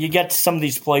 you get to some of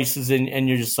these places and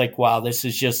you're just like, wow, this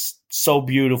is just so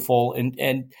beautiful.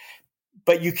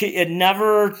 But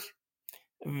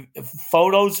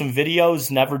photos and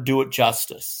videos never do it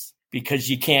justice, because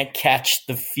you can't catch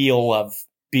the feel of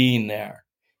being there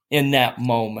in that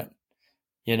moment,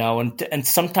 and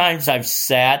sometimes I've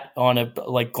sat on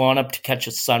gone up to catch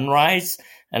a sunrise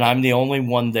and I'm the only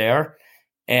one there,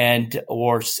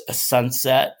 or a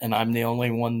sunset and I'm the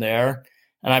only one there.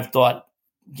 And I've thought,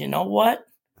 you know what?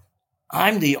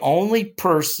 I'm the only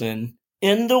person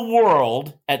in the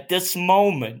world at this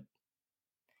moment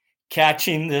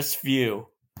catching this view.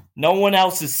 No one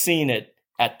else has seen it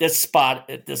at this spot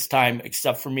at this time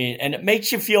except for me. And it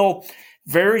makes you feel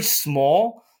very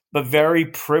small, but very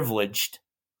privileged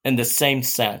in the same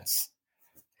sense,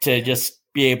 to just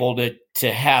be able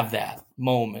to have that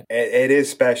moment. It is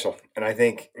special. And I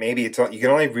think maybe you can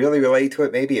only really relate to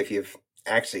it maybe if you've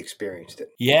actually experienced it.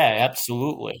 Yeah,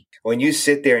 absolutely. When you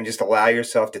sit there and just allow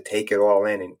yourself to take it all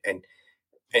in and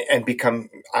and become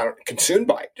consumed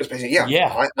by it. Just by saying,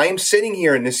 Yeah. I am sitting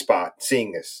here in this spot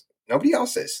seeing this. Nobody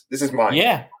else is. This is mine.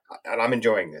 Yeah. And I'm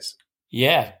enjoying this.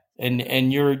 Yeah.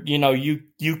 And you're,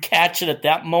 you catch it at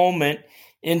that moment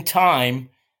in time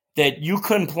that you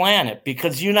couldn't plan it,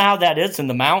 because you know how that is in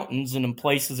the mountains and in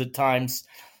places at times,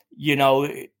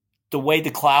 the way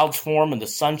the clouds form and the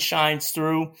sun shines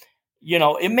through,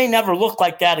 it may never look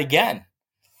like that again.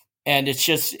 And it's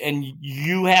just, and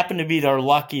you happen to be there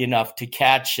lucky enough to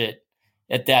catch it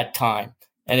at that time.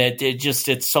 And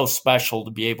it's so special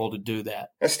to be able to do that.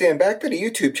 Now, Stan, back to the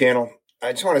YouTube channel.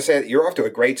 I just want to say that you're off to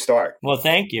a great start. Well,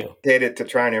 thank you. Did it to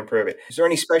try and improve it. Is there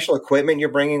any special equipment you're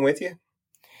bringing with you?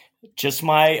 Just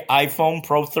my iPhone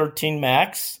Pro 13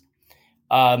 Max,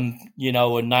 a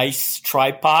nice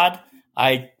tripod.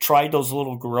 I tried those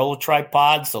little Gorilla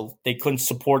tripods, so they couldn't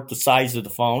support the size of the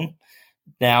phone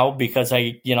now, because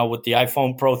with the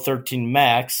iPhone Pro 13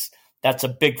 Max, that's a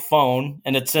big phone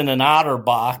and it's in an Otter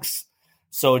box,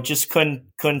 so it just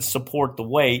couldn't support the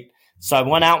weight. So I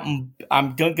went out and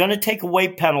I'm going to take a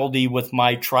weight penalty with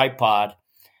my tripod,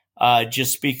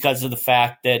 just because of the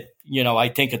fact that, I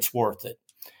think it's worth it,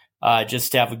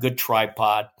 just to have a good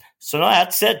tripod. So no,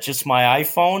 that's it. Just my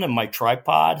iPhone and my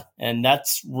tripod. And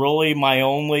that's really my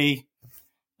only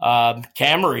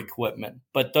camera equipment.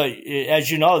 But as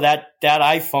you know, that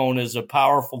iPhone is a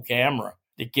powerful camera.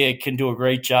 It can do a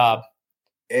great job.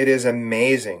 It is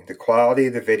amazing, the quality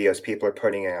of the videos people are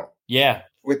putting out. Yeah.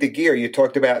 With the gear, you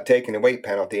talked about taking the weight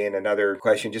penalty, and another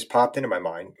question just popped into my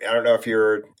mind. I don't know if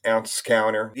you're an ounce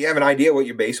counter. Do you have an idea what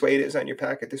your base weight is on your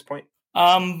pack at this point?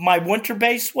 My winter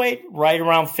base weight, right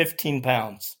around 15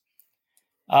 pounds.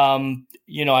 I've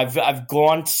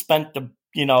spent the,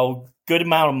 good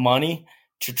amount of money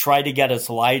to try to get as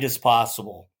light as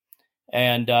possible.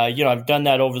 And, I've done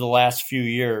that over the last few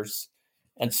years.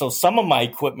 And so some of my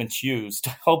equipment's used.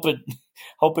 Hope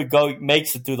it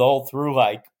makes it through the whole through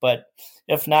hike. But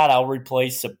if not, I'll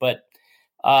replace it. But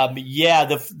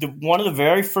the one of the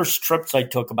very first trips I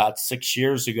took about 6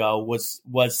 years ago was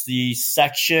the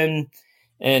section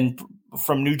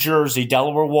from New Jersey,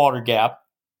 Delaware Water Gap.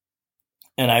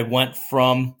 And I went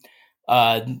from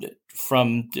the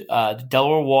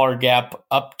Delaware Water Gap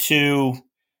up to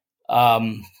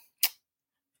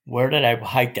where did I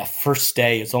hike that first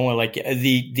day? It's only like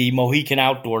the Mohican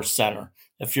Outdoor Center,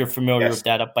 if you're familiar with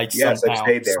that, up by Sun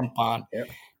Pond. Yep.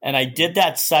 And I did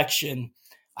that section.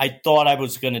 I thought I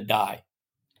was going to die.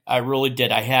 I really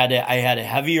did. I had a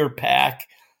heavier pack,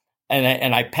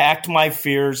 and I packed my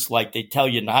fears like they tell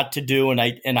you not to do. And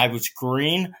I was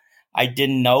green. I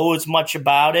didn't know as much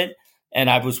about it, and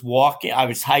I was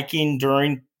hiking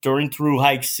during through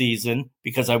hike season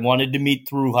because I wanted to meet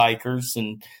through hikers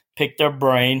and pick their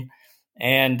brain.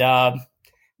 And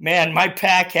man, my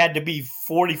pack had to be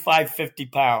 45, 50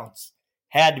 pounds.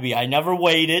 Had to be. I never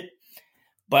weighed it,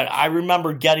 but I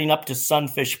remember getting up to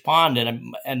Sunfish Pond,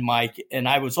 and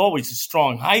I was always a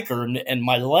strong hiker, and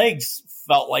my legs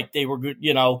felt like they were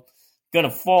going to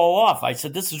fall off. I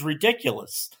said, this is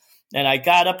ridiculous. And I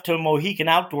got up to Mohican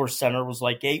Outdoor Center. It was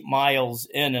like 8 miles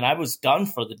in, and I was done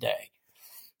for the day.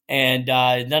 And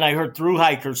then I heard through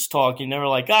hikers talking. They were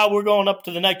like, we're going up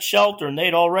to the next shelter. And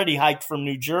they'd already hiked from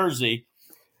New Jersey.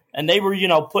 And they were,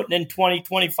 putting in 20,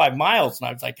 25 miles. And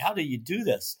I was like, how do you do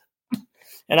this?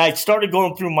 And I started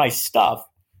going through my stuff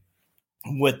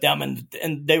with them.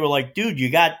 And they were like, dude, you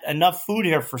got enough food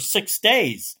here for 6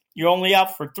 days. You're only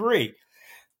out for 3.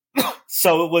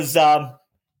 So it was...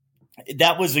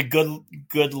 that was a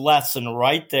good lesson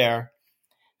right there.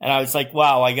 And I was like,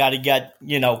 wow, I got to get,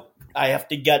 I have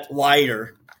to get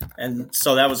lighter. And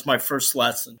so that was my first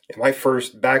lesson. My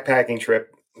first backpacking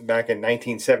trip back in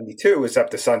 1972 was up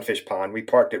to Sunfish Pond. We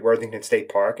parked at Worthington State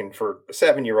Park. And for a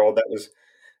 7-year-old, that was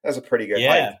a pretty good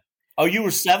hike. Oh, you were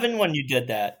 7 when you did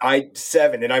that?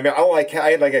 7. And I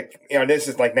had like a, this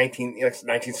is like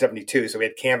 1972. So we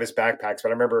had canvas backpacks, but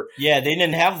I remember. Yeah, they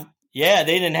didn't have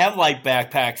light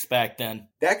backpacks back then.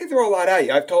 That can throw a lot at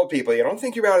you. I've told people, you don't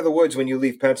think you're out of the woods when you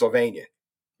leave Pennsylvania.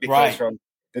 Because from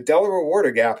the Delaware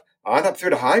Water Gap on up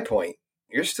through the High Point,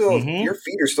 you're still, your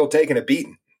feet are still taking a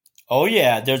beating. Oh,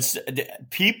 yeah. There's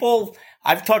people,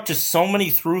 I've talked to so many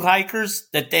through hikers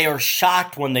that they are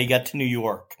shocked when they get to New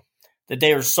York, that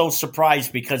they are so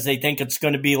surprised because they think it's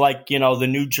going to be like, the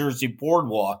New Jersey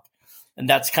boardwalk. And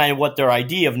that's kind of what their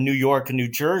idea of New York and New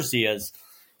Jersey is.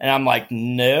 And I'm like,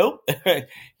 nope,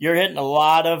 you're getting a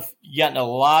lot of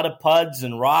puds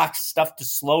and rocks, stuff to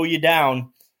slow you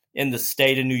down in the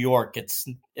state of New York. It's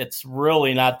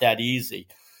really not that easy.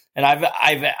 And I've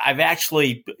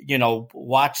actually,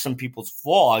 watched some people's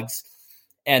vlogs,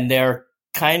 and they're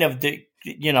kind of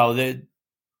they're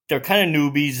kind of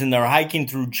newbies and they're hiking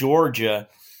through Georgia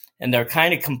and they're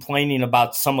kind of complaining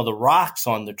about some of the rocks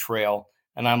on the trail.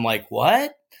 And I'm like,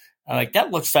 what? I'm like,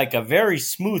 that looks like a very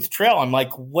smooth trail. I'm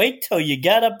like, wait till you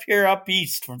get up here up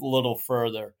east a little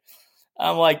further.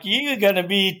 I'm like, you're going to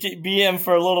be in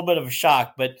for a little bit of a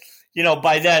shock. But,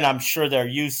 by then I'm sure they're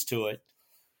used to it.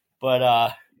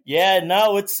 But,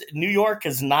 New York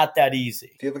is not that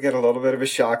easy. People get a little bit of a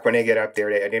shock when they get up there.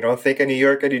 And you don't think of New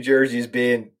York or New Jersey as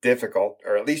being difficult,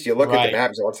 or at least you look at the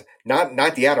maps. So it's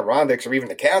not the Adirondacks or even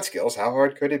the Catskills. How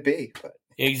hard could it be? But.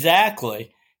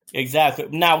 Exactly.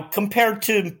 Now, compared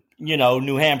to,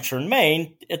 New Hampshire and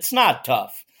Maine, it's not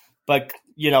tough. But,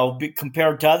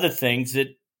 compared to other things,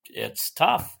 it's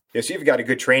tough. Yeah, so you've got a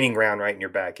good training ground right in your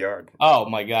backyard. Oh,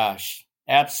 my gosh.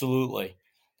 Absolutely.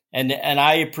 And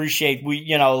I appreciate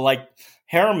like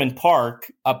Harriman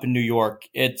Park up in New York,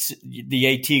 it's the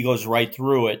AT goes right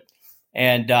through it.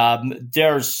 And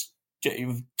there's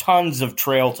tons of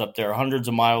trails up there, hundreds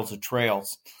of miles of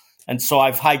trails. And so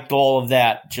I've hiked all of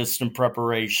that just in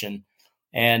preparation.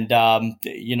 And,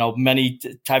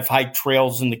 I've hiked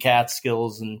trails in the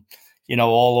Catskills and,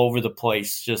 all over the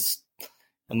place.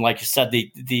 And like I said,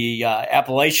 the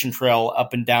Appalachian Trail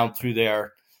up and down through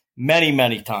there many,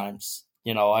 many times.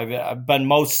 I've been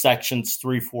most sections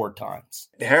 3-4 times.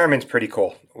 Harriman's pretty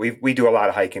cool. We do a lot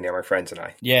of hiking there, my friends and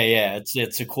I. Yeah,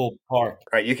 it's a cool park.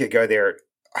 All right, you could go there.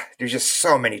 There's just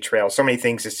so many trails, so many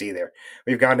things to see there.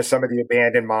 We've gone to some of the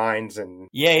abandoned mines and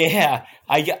yeah.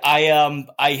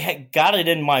 I got it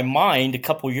in my mind a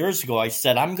couple years ago. I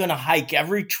said I'm going to hike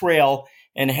every trail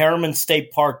in Harriman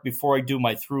State Park before I do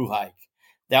my through hike.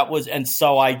 And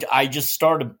so I just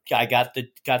started. I got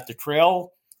the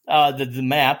trail. The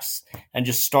maps and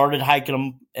just started hiking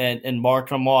them and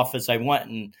marking them off as I went.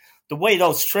 And the way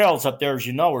those trails up there, as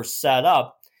you know, are set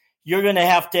up, you're going to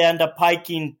have to end up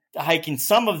hiking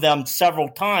some of them several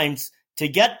times to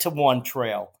get to one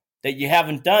trail that you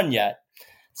haven't done yet.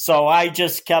 So I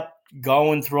just kept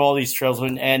going through all these trails.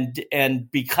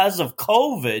 And because of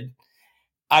COVID,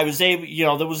 I was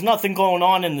able, there was nothing going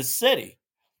on in the city.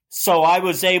 So I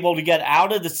was able to get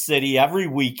out of the city every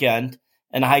weekend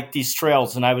and hike these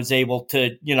trails. And I was able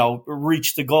to,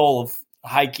 reach the goal of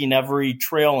hiking every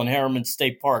trail in Harriman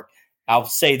State Park. I'll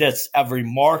say this, every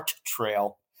marked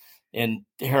trail in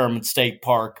Harriman State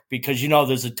Park, because,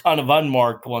 there's a ton of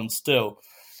unmarked ones too.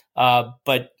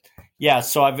 But yeah,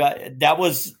 so that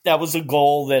was a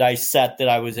goal that I set that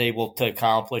I was able to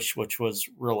accomplish, which was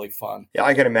really fun. Yeah,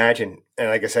 I can imagine. And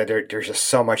like I said, there's just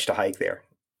so much to hike there.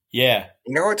 Yeah.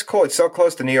 It's cool. It's so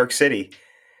close to New York City.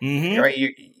 Mm-hmm. Right,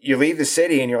 you leave the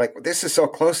city and you're like, well, this is so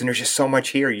close, and there's just so much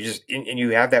here. And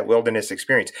you have that wilderness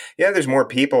experience. Yeah, there's more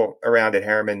people around at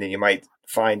Harriman than you might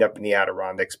find up in the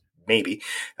Adirondacks, maybe,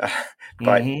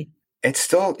 but it's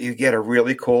still, you get a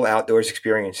really cool outdoors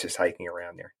experience just hiking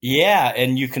around there. Yeah,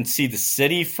 and you can see the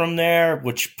city from there,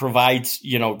 which provides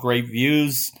great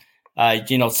views.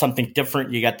 Something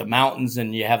different. You got the mountains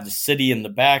and you have the city in the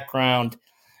background.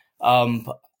 I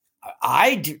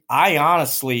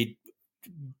honestly.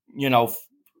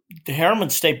 The Harriman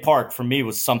State Park for me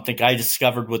was something I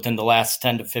discovered within the last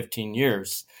 10 to 15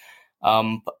 years.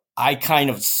 I kind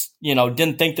of,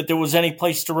 didn't think that there was any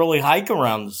place to really hike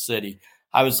around the city.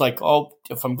 I was like,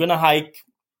 if I'm going to hike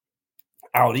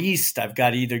out east, I've got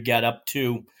to either get up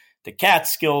to the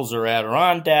Catskills or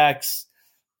Adirondacks,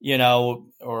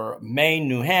 or Maine,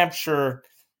 New Hampshire.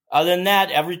 Other than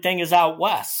that, everything is out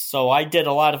west. So I did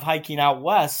a lot of hiking out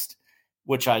west,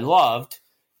 which I loved.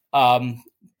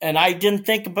 And I didn't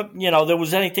think about, there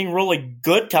was anything really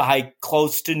good to hike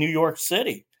close to New York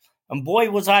City. And boy,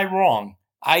 was I wrong.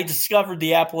 I discovered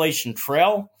the Appalachian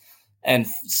Trail and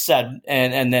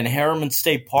then Harriman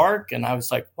State Park. And I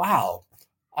was like, wow,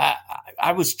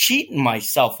 I was cheating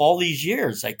myself all these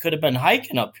years. I could have been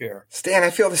hiking up here. Stan,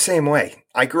 I feel the same way.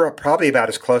 I grew up probably about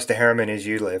as close to Harriman as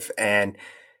you live. And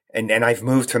I've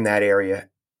moved from that area.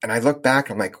 And I look back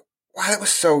and I'm like, wow, that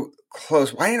was so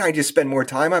close. Why didn't I just spend more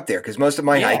time up there? Because most of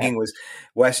my hiking was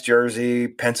West Jersey,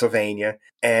 Pennsylvania.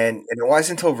 And it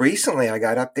wasn't until recently I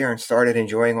got up there and started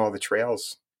enjoying all the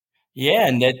trails. Yeah,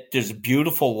 and there's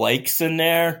beautiful lakes in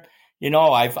there.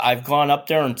 I've gone up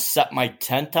there and set my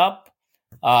tent up,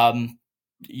 and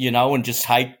just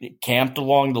camped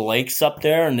along the lakes up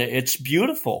there, and it's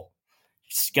beautiful.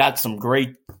 It's got some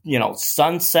great,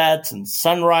 sunsets and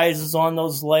sunrises on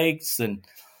those lakes, and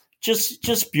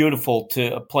just beautiful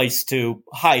to a place to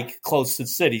hike close to the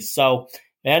city. So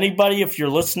anybody, if you're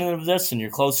listening to this and you're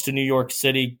close to New York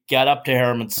City, get up to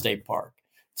Harriman State Park.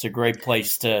 It's a great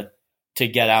place to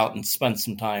get out and spend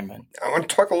some time in. I want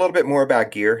to talk a little bit more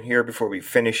about gear here before we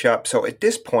finish up. So at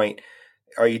this point,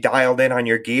 Are you dialed in on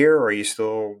your gear, or are you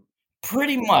still?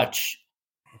 Pretty much.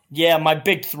 Yeah, my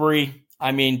big three.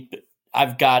 I mean,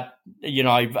 I've got,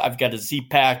 I've got a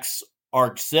Z-Pax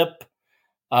Arc Zip.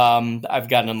 I've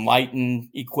got an Enlighten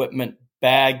equipment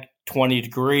bag, 20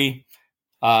 degree.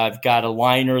 I've got a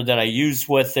liner that I use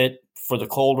with it for the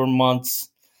colder months.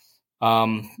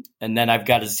 And then I've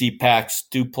got a Z-Pax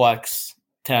duplex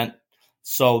tent.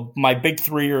 So my big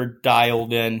three are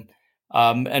dialed in.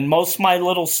 And most of my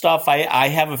little stuff, I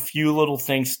have a few little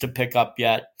things to pick up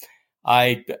yet.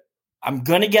 I'm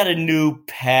going to get a new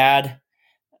pad,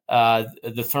 the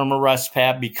Thermarest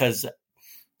pad, because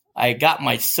I got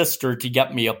my sister to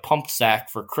get me a pump sack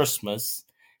for Christmas.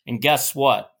 And guess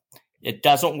what? It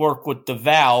doesn't work with the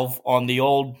valve on the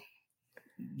old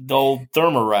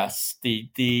Thermarest,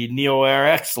 the Neo Air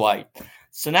X light.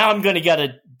 So now I'm going to get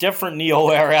a different Neo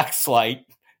Air X light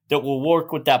that will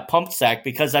work with that pump sack,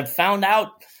 because I've found out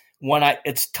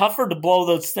it's tougher to blow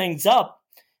those things up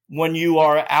when you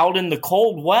are out in the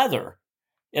cold weather.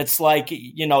 It's like,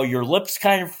 your lips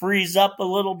kind of freeze up a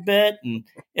little bit, and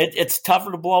it's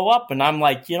tougher to blow up. And I'm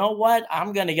like, you know what?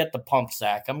 I'm going to get the pump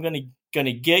sack. I'm going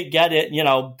to get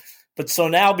it, But so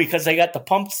now, because I got the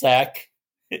pump sack,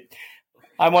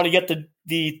 I want to get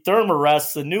the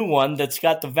Thermarest, the new one that's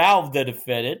got the valve that it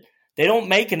fitted. They don't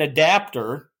make an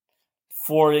adapter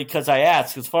for it, because I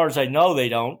asked. As far as I know, they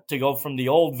don't, to go from the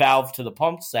old valve to the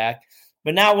pump sack.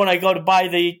 But now when I go to buy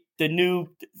the new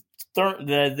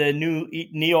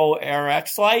Neo Air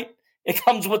X light, it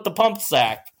comes with the pump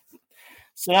sack.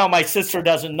 So now my sister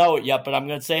doesn't know it yet, but I'm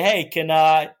going to say, hey,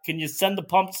 can you send the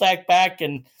pump sack back,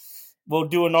 and we'll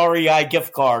do an REI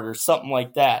gift card or something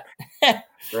like that.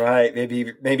 Right.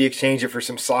 Maybe exchange it for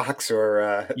some socks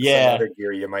or some other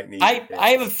gear you might need. I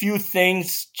have a few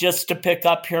things just to pick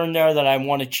up here and there that I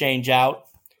want to change out.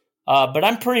 But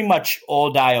I'm pretty much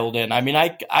all dialed in. I mean,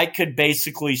 I could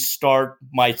basically start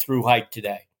my through hike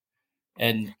today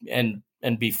and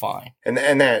be fine. And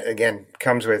that again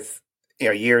comes with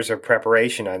years of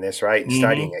preparation on this, right? And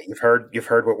studying it. You've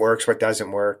heard what works, what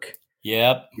doesn't work.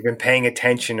 Yep. You've been paying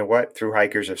attention to what through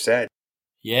hikers have said.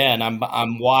 Yeah, and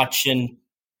I'm watching.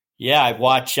 Yeah, I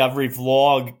watch every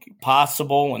vlog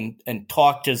possible and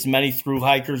talk to as many through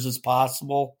hikers as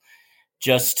possible,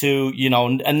 just to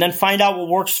and then find out what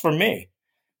works for me.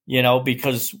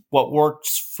 Because what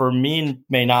works for me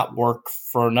may not work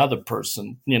for another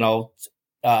person.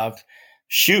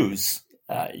 Shoes.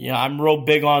 I'm real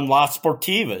big on La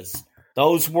Sportivas.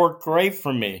 Those work great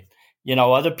for me.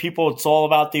 Other people, it's all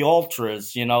about the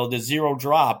ultras, the zero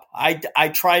drop. I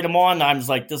tried them on. I was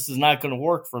like, this is not going to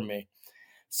work for me.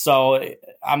 So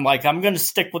I'm like, I'm going to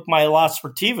stick with my La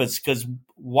Sportivas, because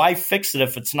why fix it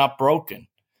if it's not broken?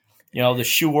 The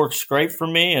shoe works great for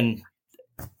me, and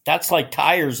that's like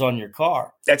tires on your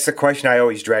car. That's the question I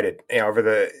always dreaded. Over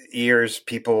the years,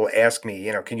 people ask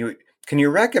me, can you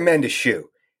recommend a shoe?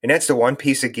 And that's the one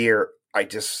piece of gear I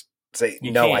just say,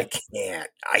 no, I can't.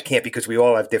 I can't, because we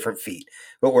all have different feet.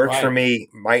 What works for me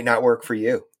might not work for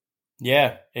you.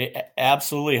 Yeah,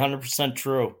 absolutely 100%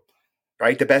 true.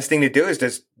 Right? The best thing to do is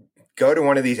just go to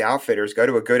one of these outfitters, go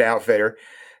to a good outfitter.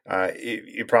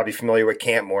 You're probably familiar with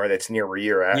Campmore, that's near where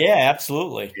you're at. Yeah,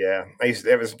 absolutely. Yeah.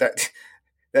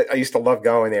 I used to love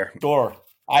going there. Sure.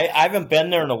 I haven't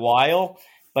been there in a while,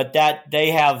 but that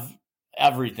they have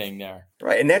everything there.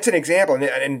 Right. And that's an example.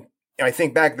 And I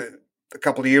think back a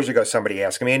couple of years ago, somebody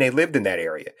asked me, and they lived in that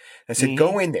area. I said,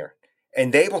 go in there,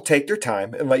 and they will take their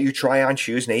time and let you try on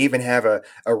shoes. And they even have a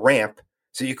ramp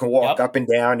so you can walk up and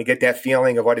down and get that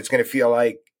feeling of what it's going to feel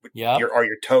like. Are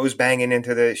your toes banging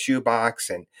into the shoe box?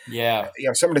 And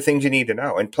some of the things you need to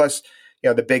know. And plus,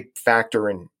 the big factor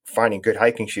in finding good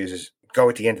hiking shoes is go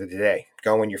at the end of the day.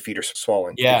 Go when your feet are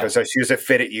swollen. Yeah. Because those shoes that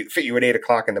fit you at 8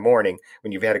 o'clock in the morning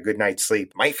when you've had a good night's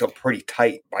sleep might feel pretty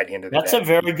tight by the end of the day. That's a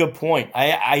very good point.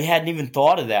 I hadn't even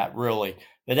thought of that, really.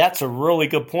 But that's a really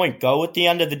good point. Go at the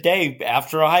end of the day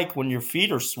after a hike when your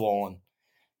feet are swollen.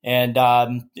 And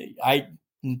I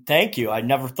thank you. I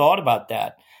never thought about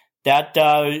that. That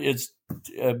is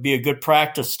be a good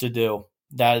practice to do.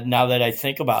 That now that I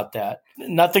think about that,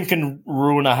 nothing can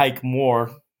ruin a hike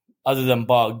more, other than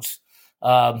bugs,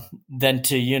 than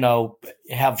to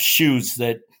have shoes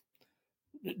that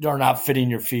are not fitting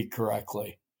your feet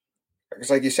correctly. Because,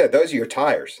 like you said, those are your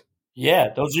tires.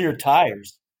 Yeah, those are your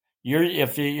tires.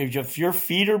 If your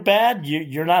feet are bad,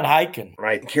 you're not hiking.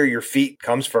 Right, care of your feet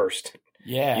comes first.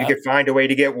 Yeah, you could find a way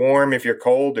to get warm if you're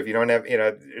cold. If you don't have,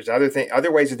 there's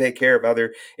other ways to take care of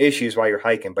other issues while you're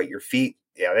hiking. But your feet,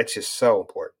 that's just so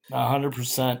important.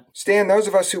 100%. Stan, those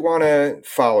of us who want to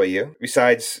follow you,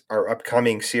 besides our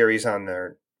upcoming series on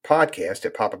the podcast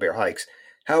at Papa Bear Hikes,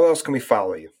 how else can we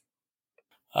follow you?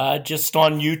 Just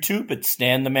on YouTube, it's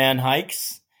Stan the Man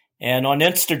Hikes. And on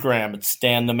Instagram, it's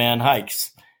Stan the Man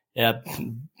Hikes. Yeah,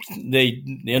 the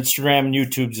Instagram and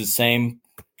YouTube's the same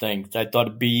thing. I thought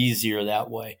it'd be easier that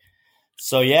way.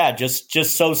 So yeah,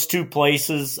 just those two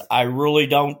places. I really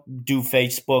don't do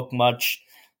Facebook much.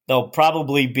 There'll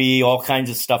probably be all kinds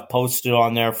of stuff posted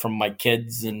on there from my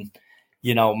kids and,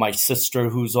 my sister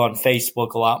who's on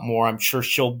Facebook a lot more. I'm sure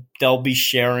they'll be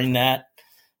sharing that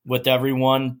with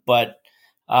everyone. But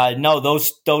no,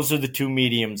 those are the two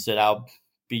mediums that I'll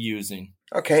be using.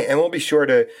 Okay, and we'll be sure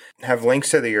to have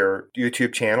links to your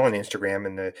YouTube channel and Instagram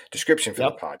in the description for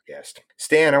the podcast.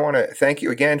 Stan, I want to thank you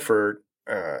again for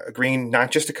agreeing not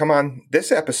just to come on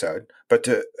this episode, but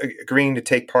to agreeing to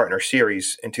take part in our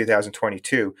series in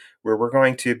 2022, where we're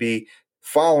going to be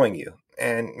following you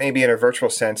and maybe in a virtual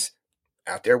sense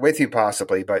out there with you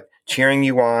possibly, but cheering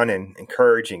you on and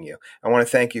encouraging you. I want to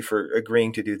thank you for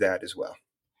agreeing to do that as well.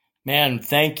 Man,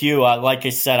 thank you. Like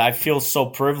I said, I feel so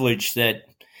privileged that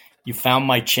you found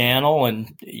my channel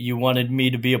and you wanted me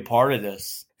to be a part of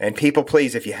this. And people,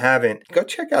 please, if you haven't, go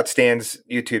check out Stan's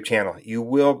YouTube channel. You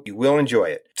will enjoy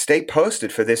it. Stay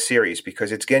posted for this series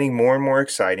because it's getting more and more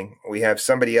exciting. We have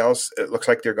somebody else, it looks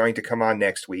like they're going to come on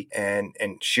next week and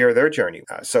share their journey.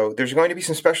 So there's going to be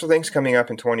some special things coming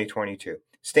up in 2022.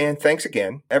 Stan, thanks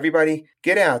again. Everybody,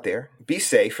 get out there. Be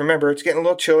safe. Remember, it's getting a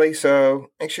little chilly,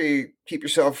 so make sure you keep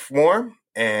yourself warm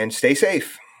and stay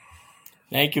safe.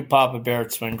 Thank you, Papa Bear.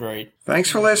 It's been great.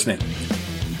 Thanks for listening.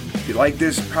 If you like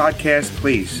this podcast,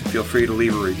 please feel free to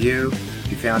leave a review.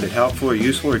 If you found it helpful or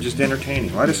useful or just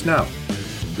entertaining, let us know.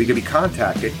 We can be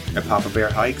contacted at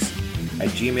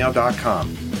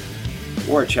papabearhikes@gmail.com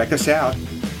or check us out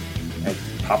at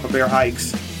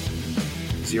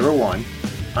papabearhikes01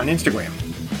 on Instagram.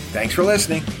 Thanks for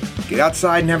listening. Get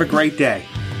outside and have a great day.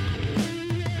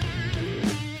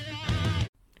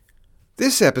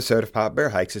 This episode of Papa Bear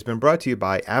Hikes has been brought to you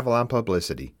by Avalon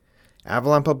Publicity.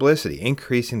 Avalon Publicity,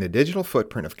 increasing the digital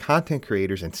footprint of content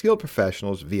creators and skilled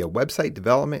professionals via website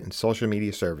development and social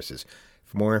media services.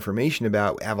 For more information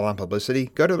about Avalon Publicity,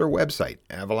 go to their website,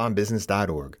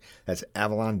 avalonbusiness.org. That's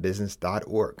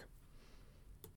avalonbusiness.org.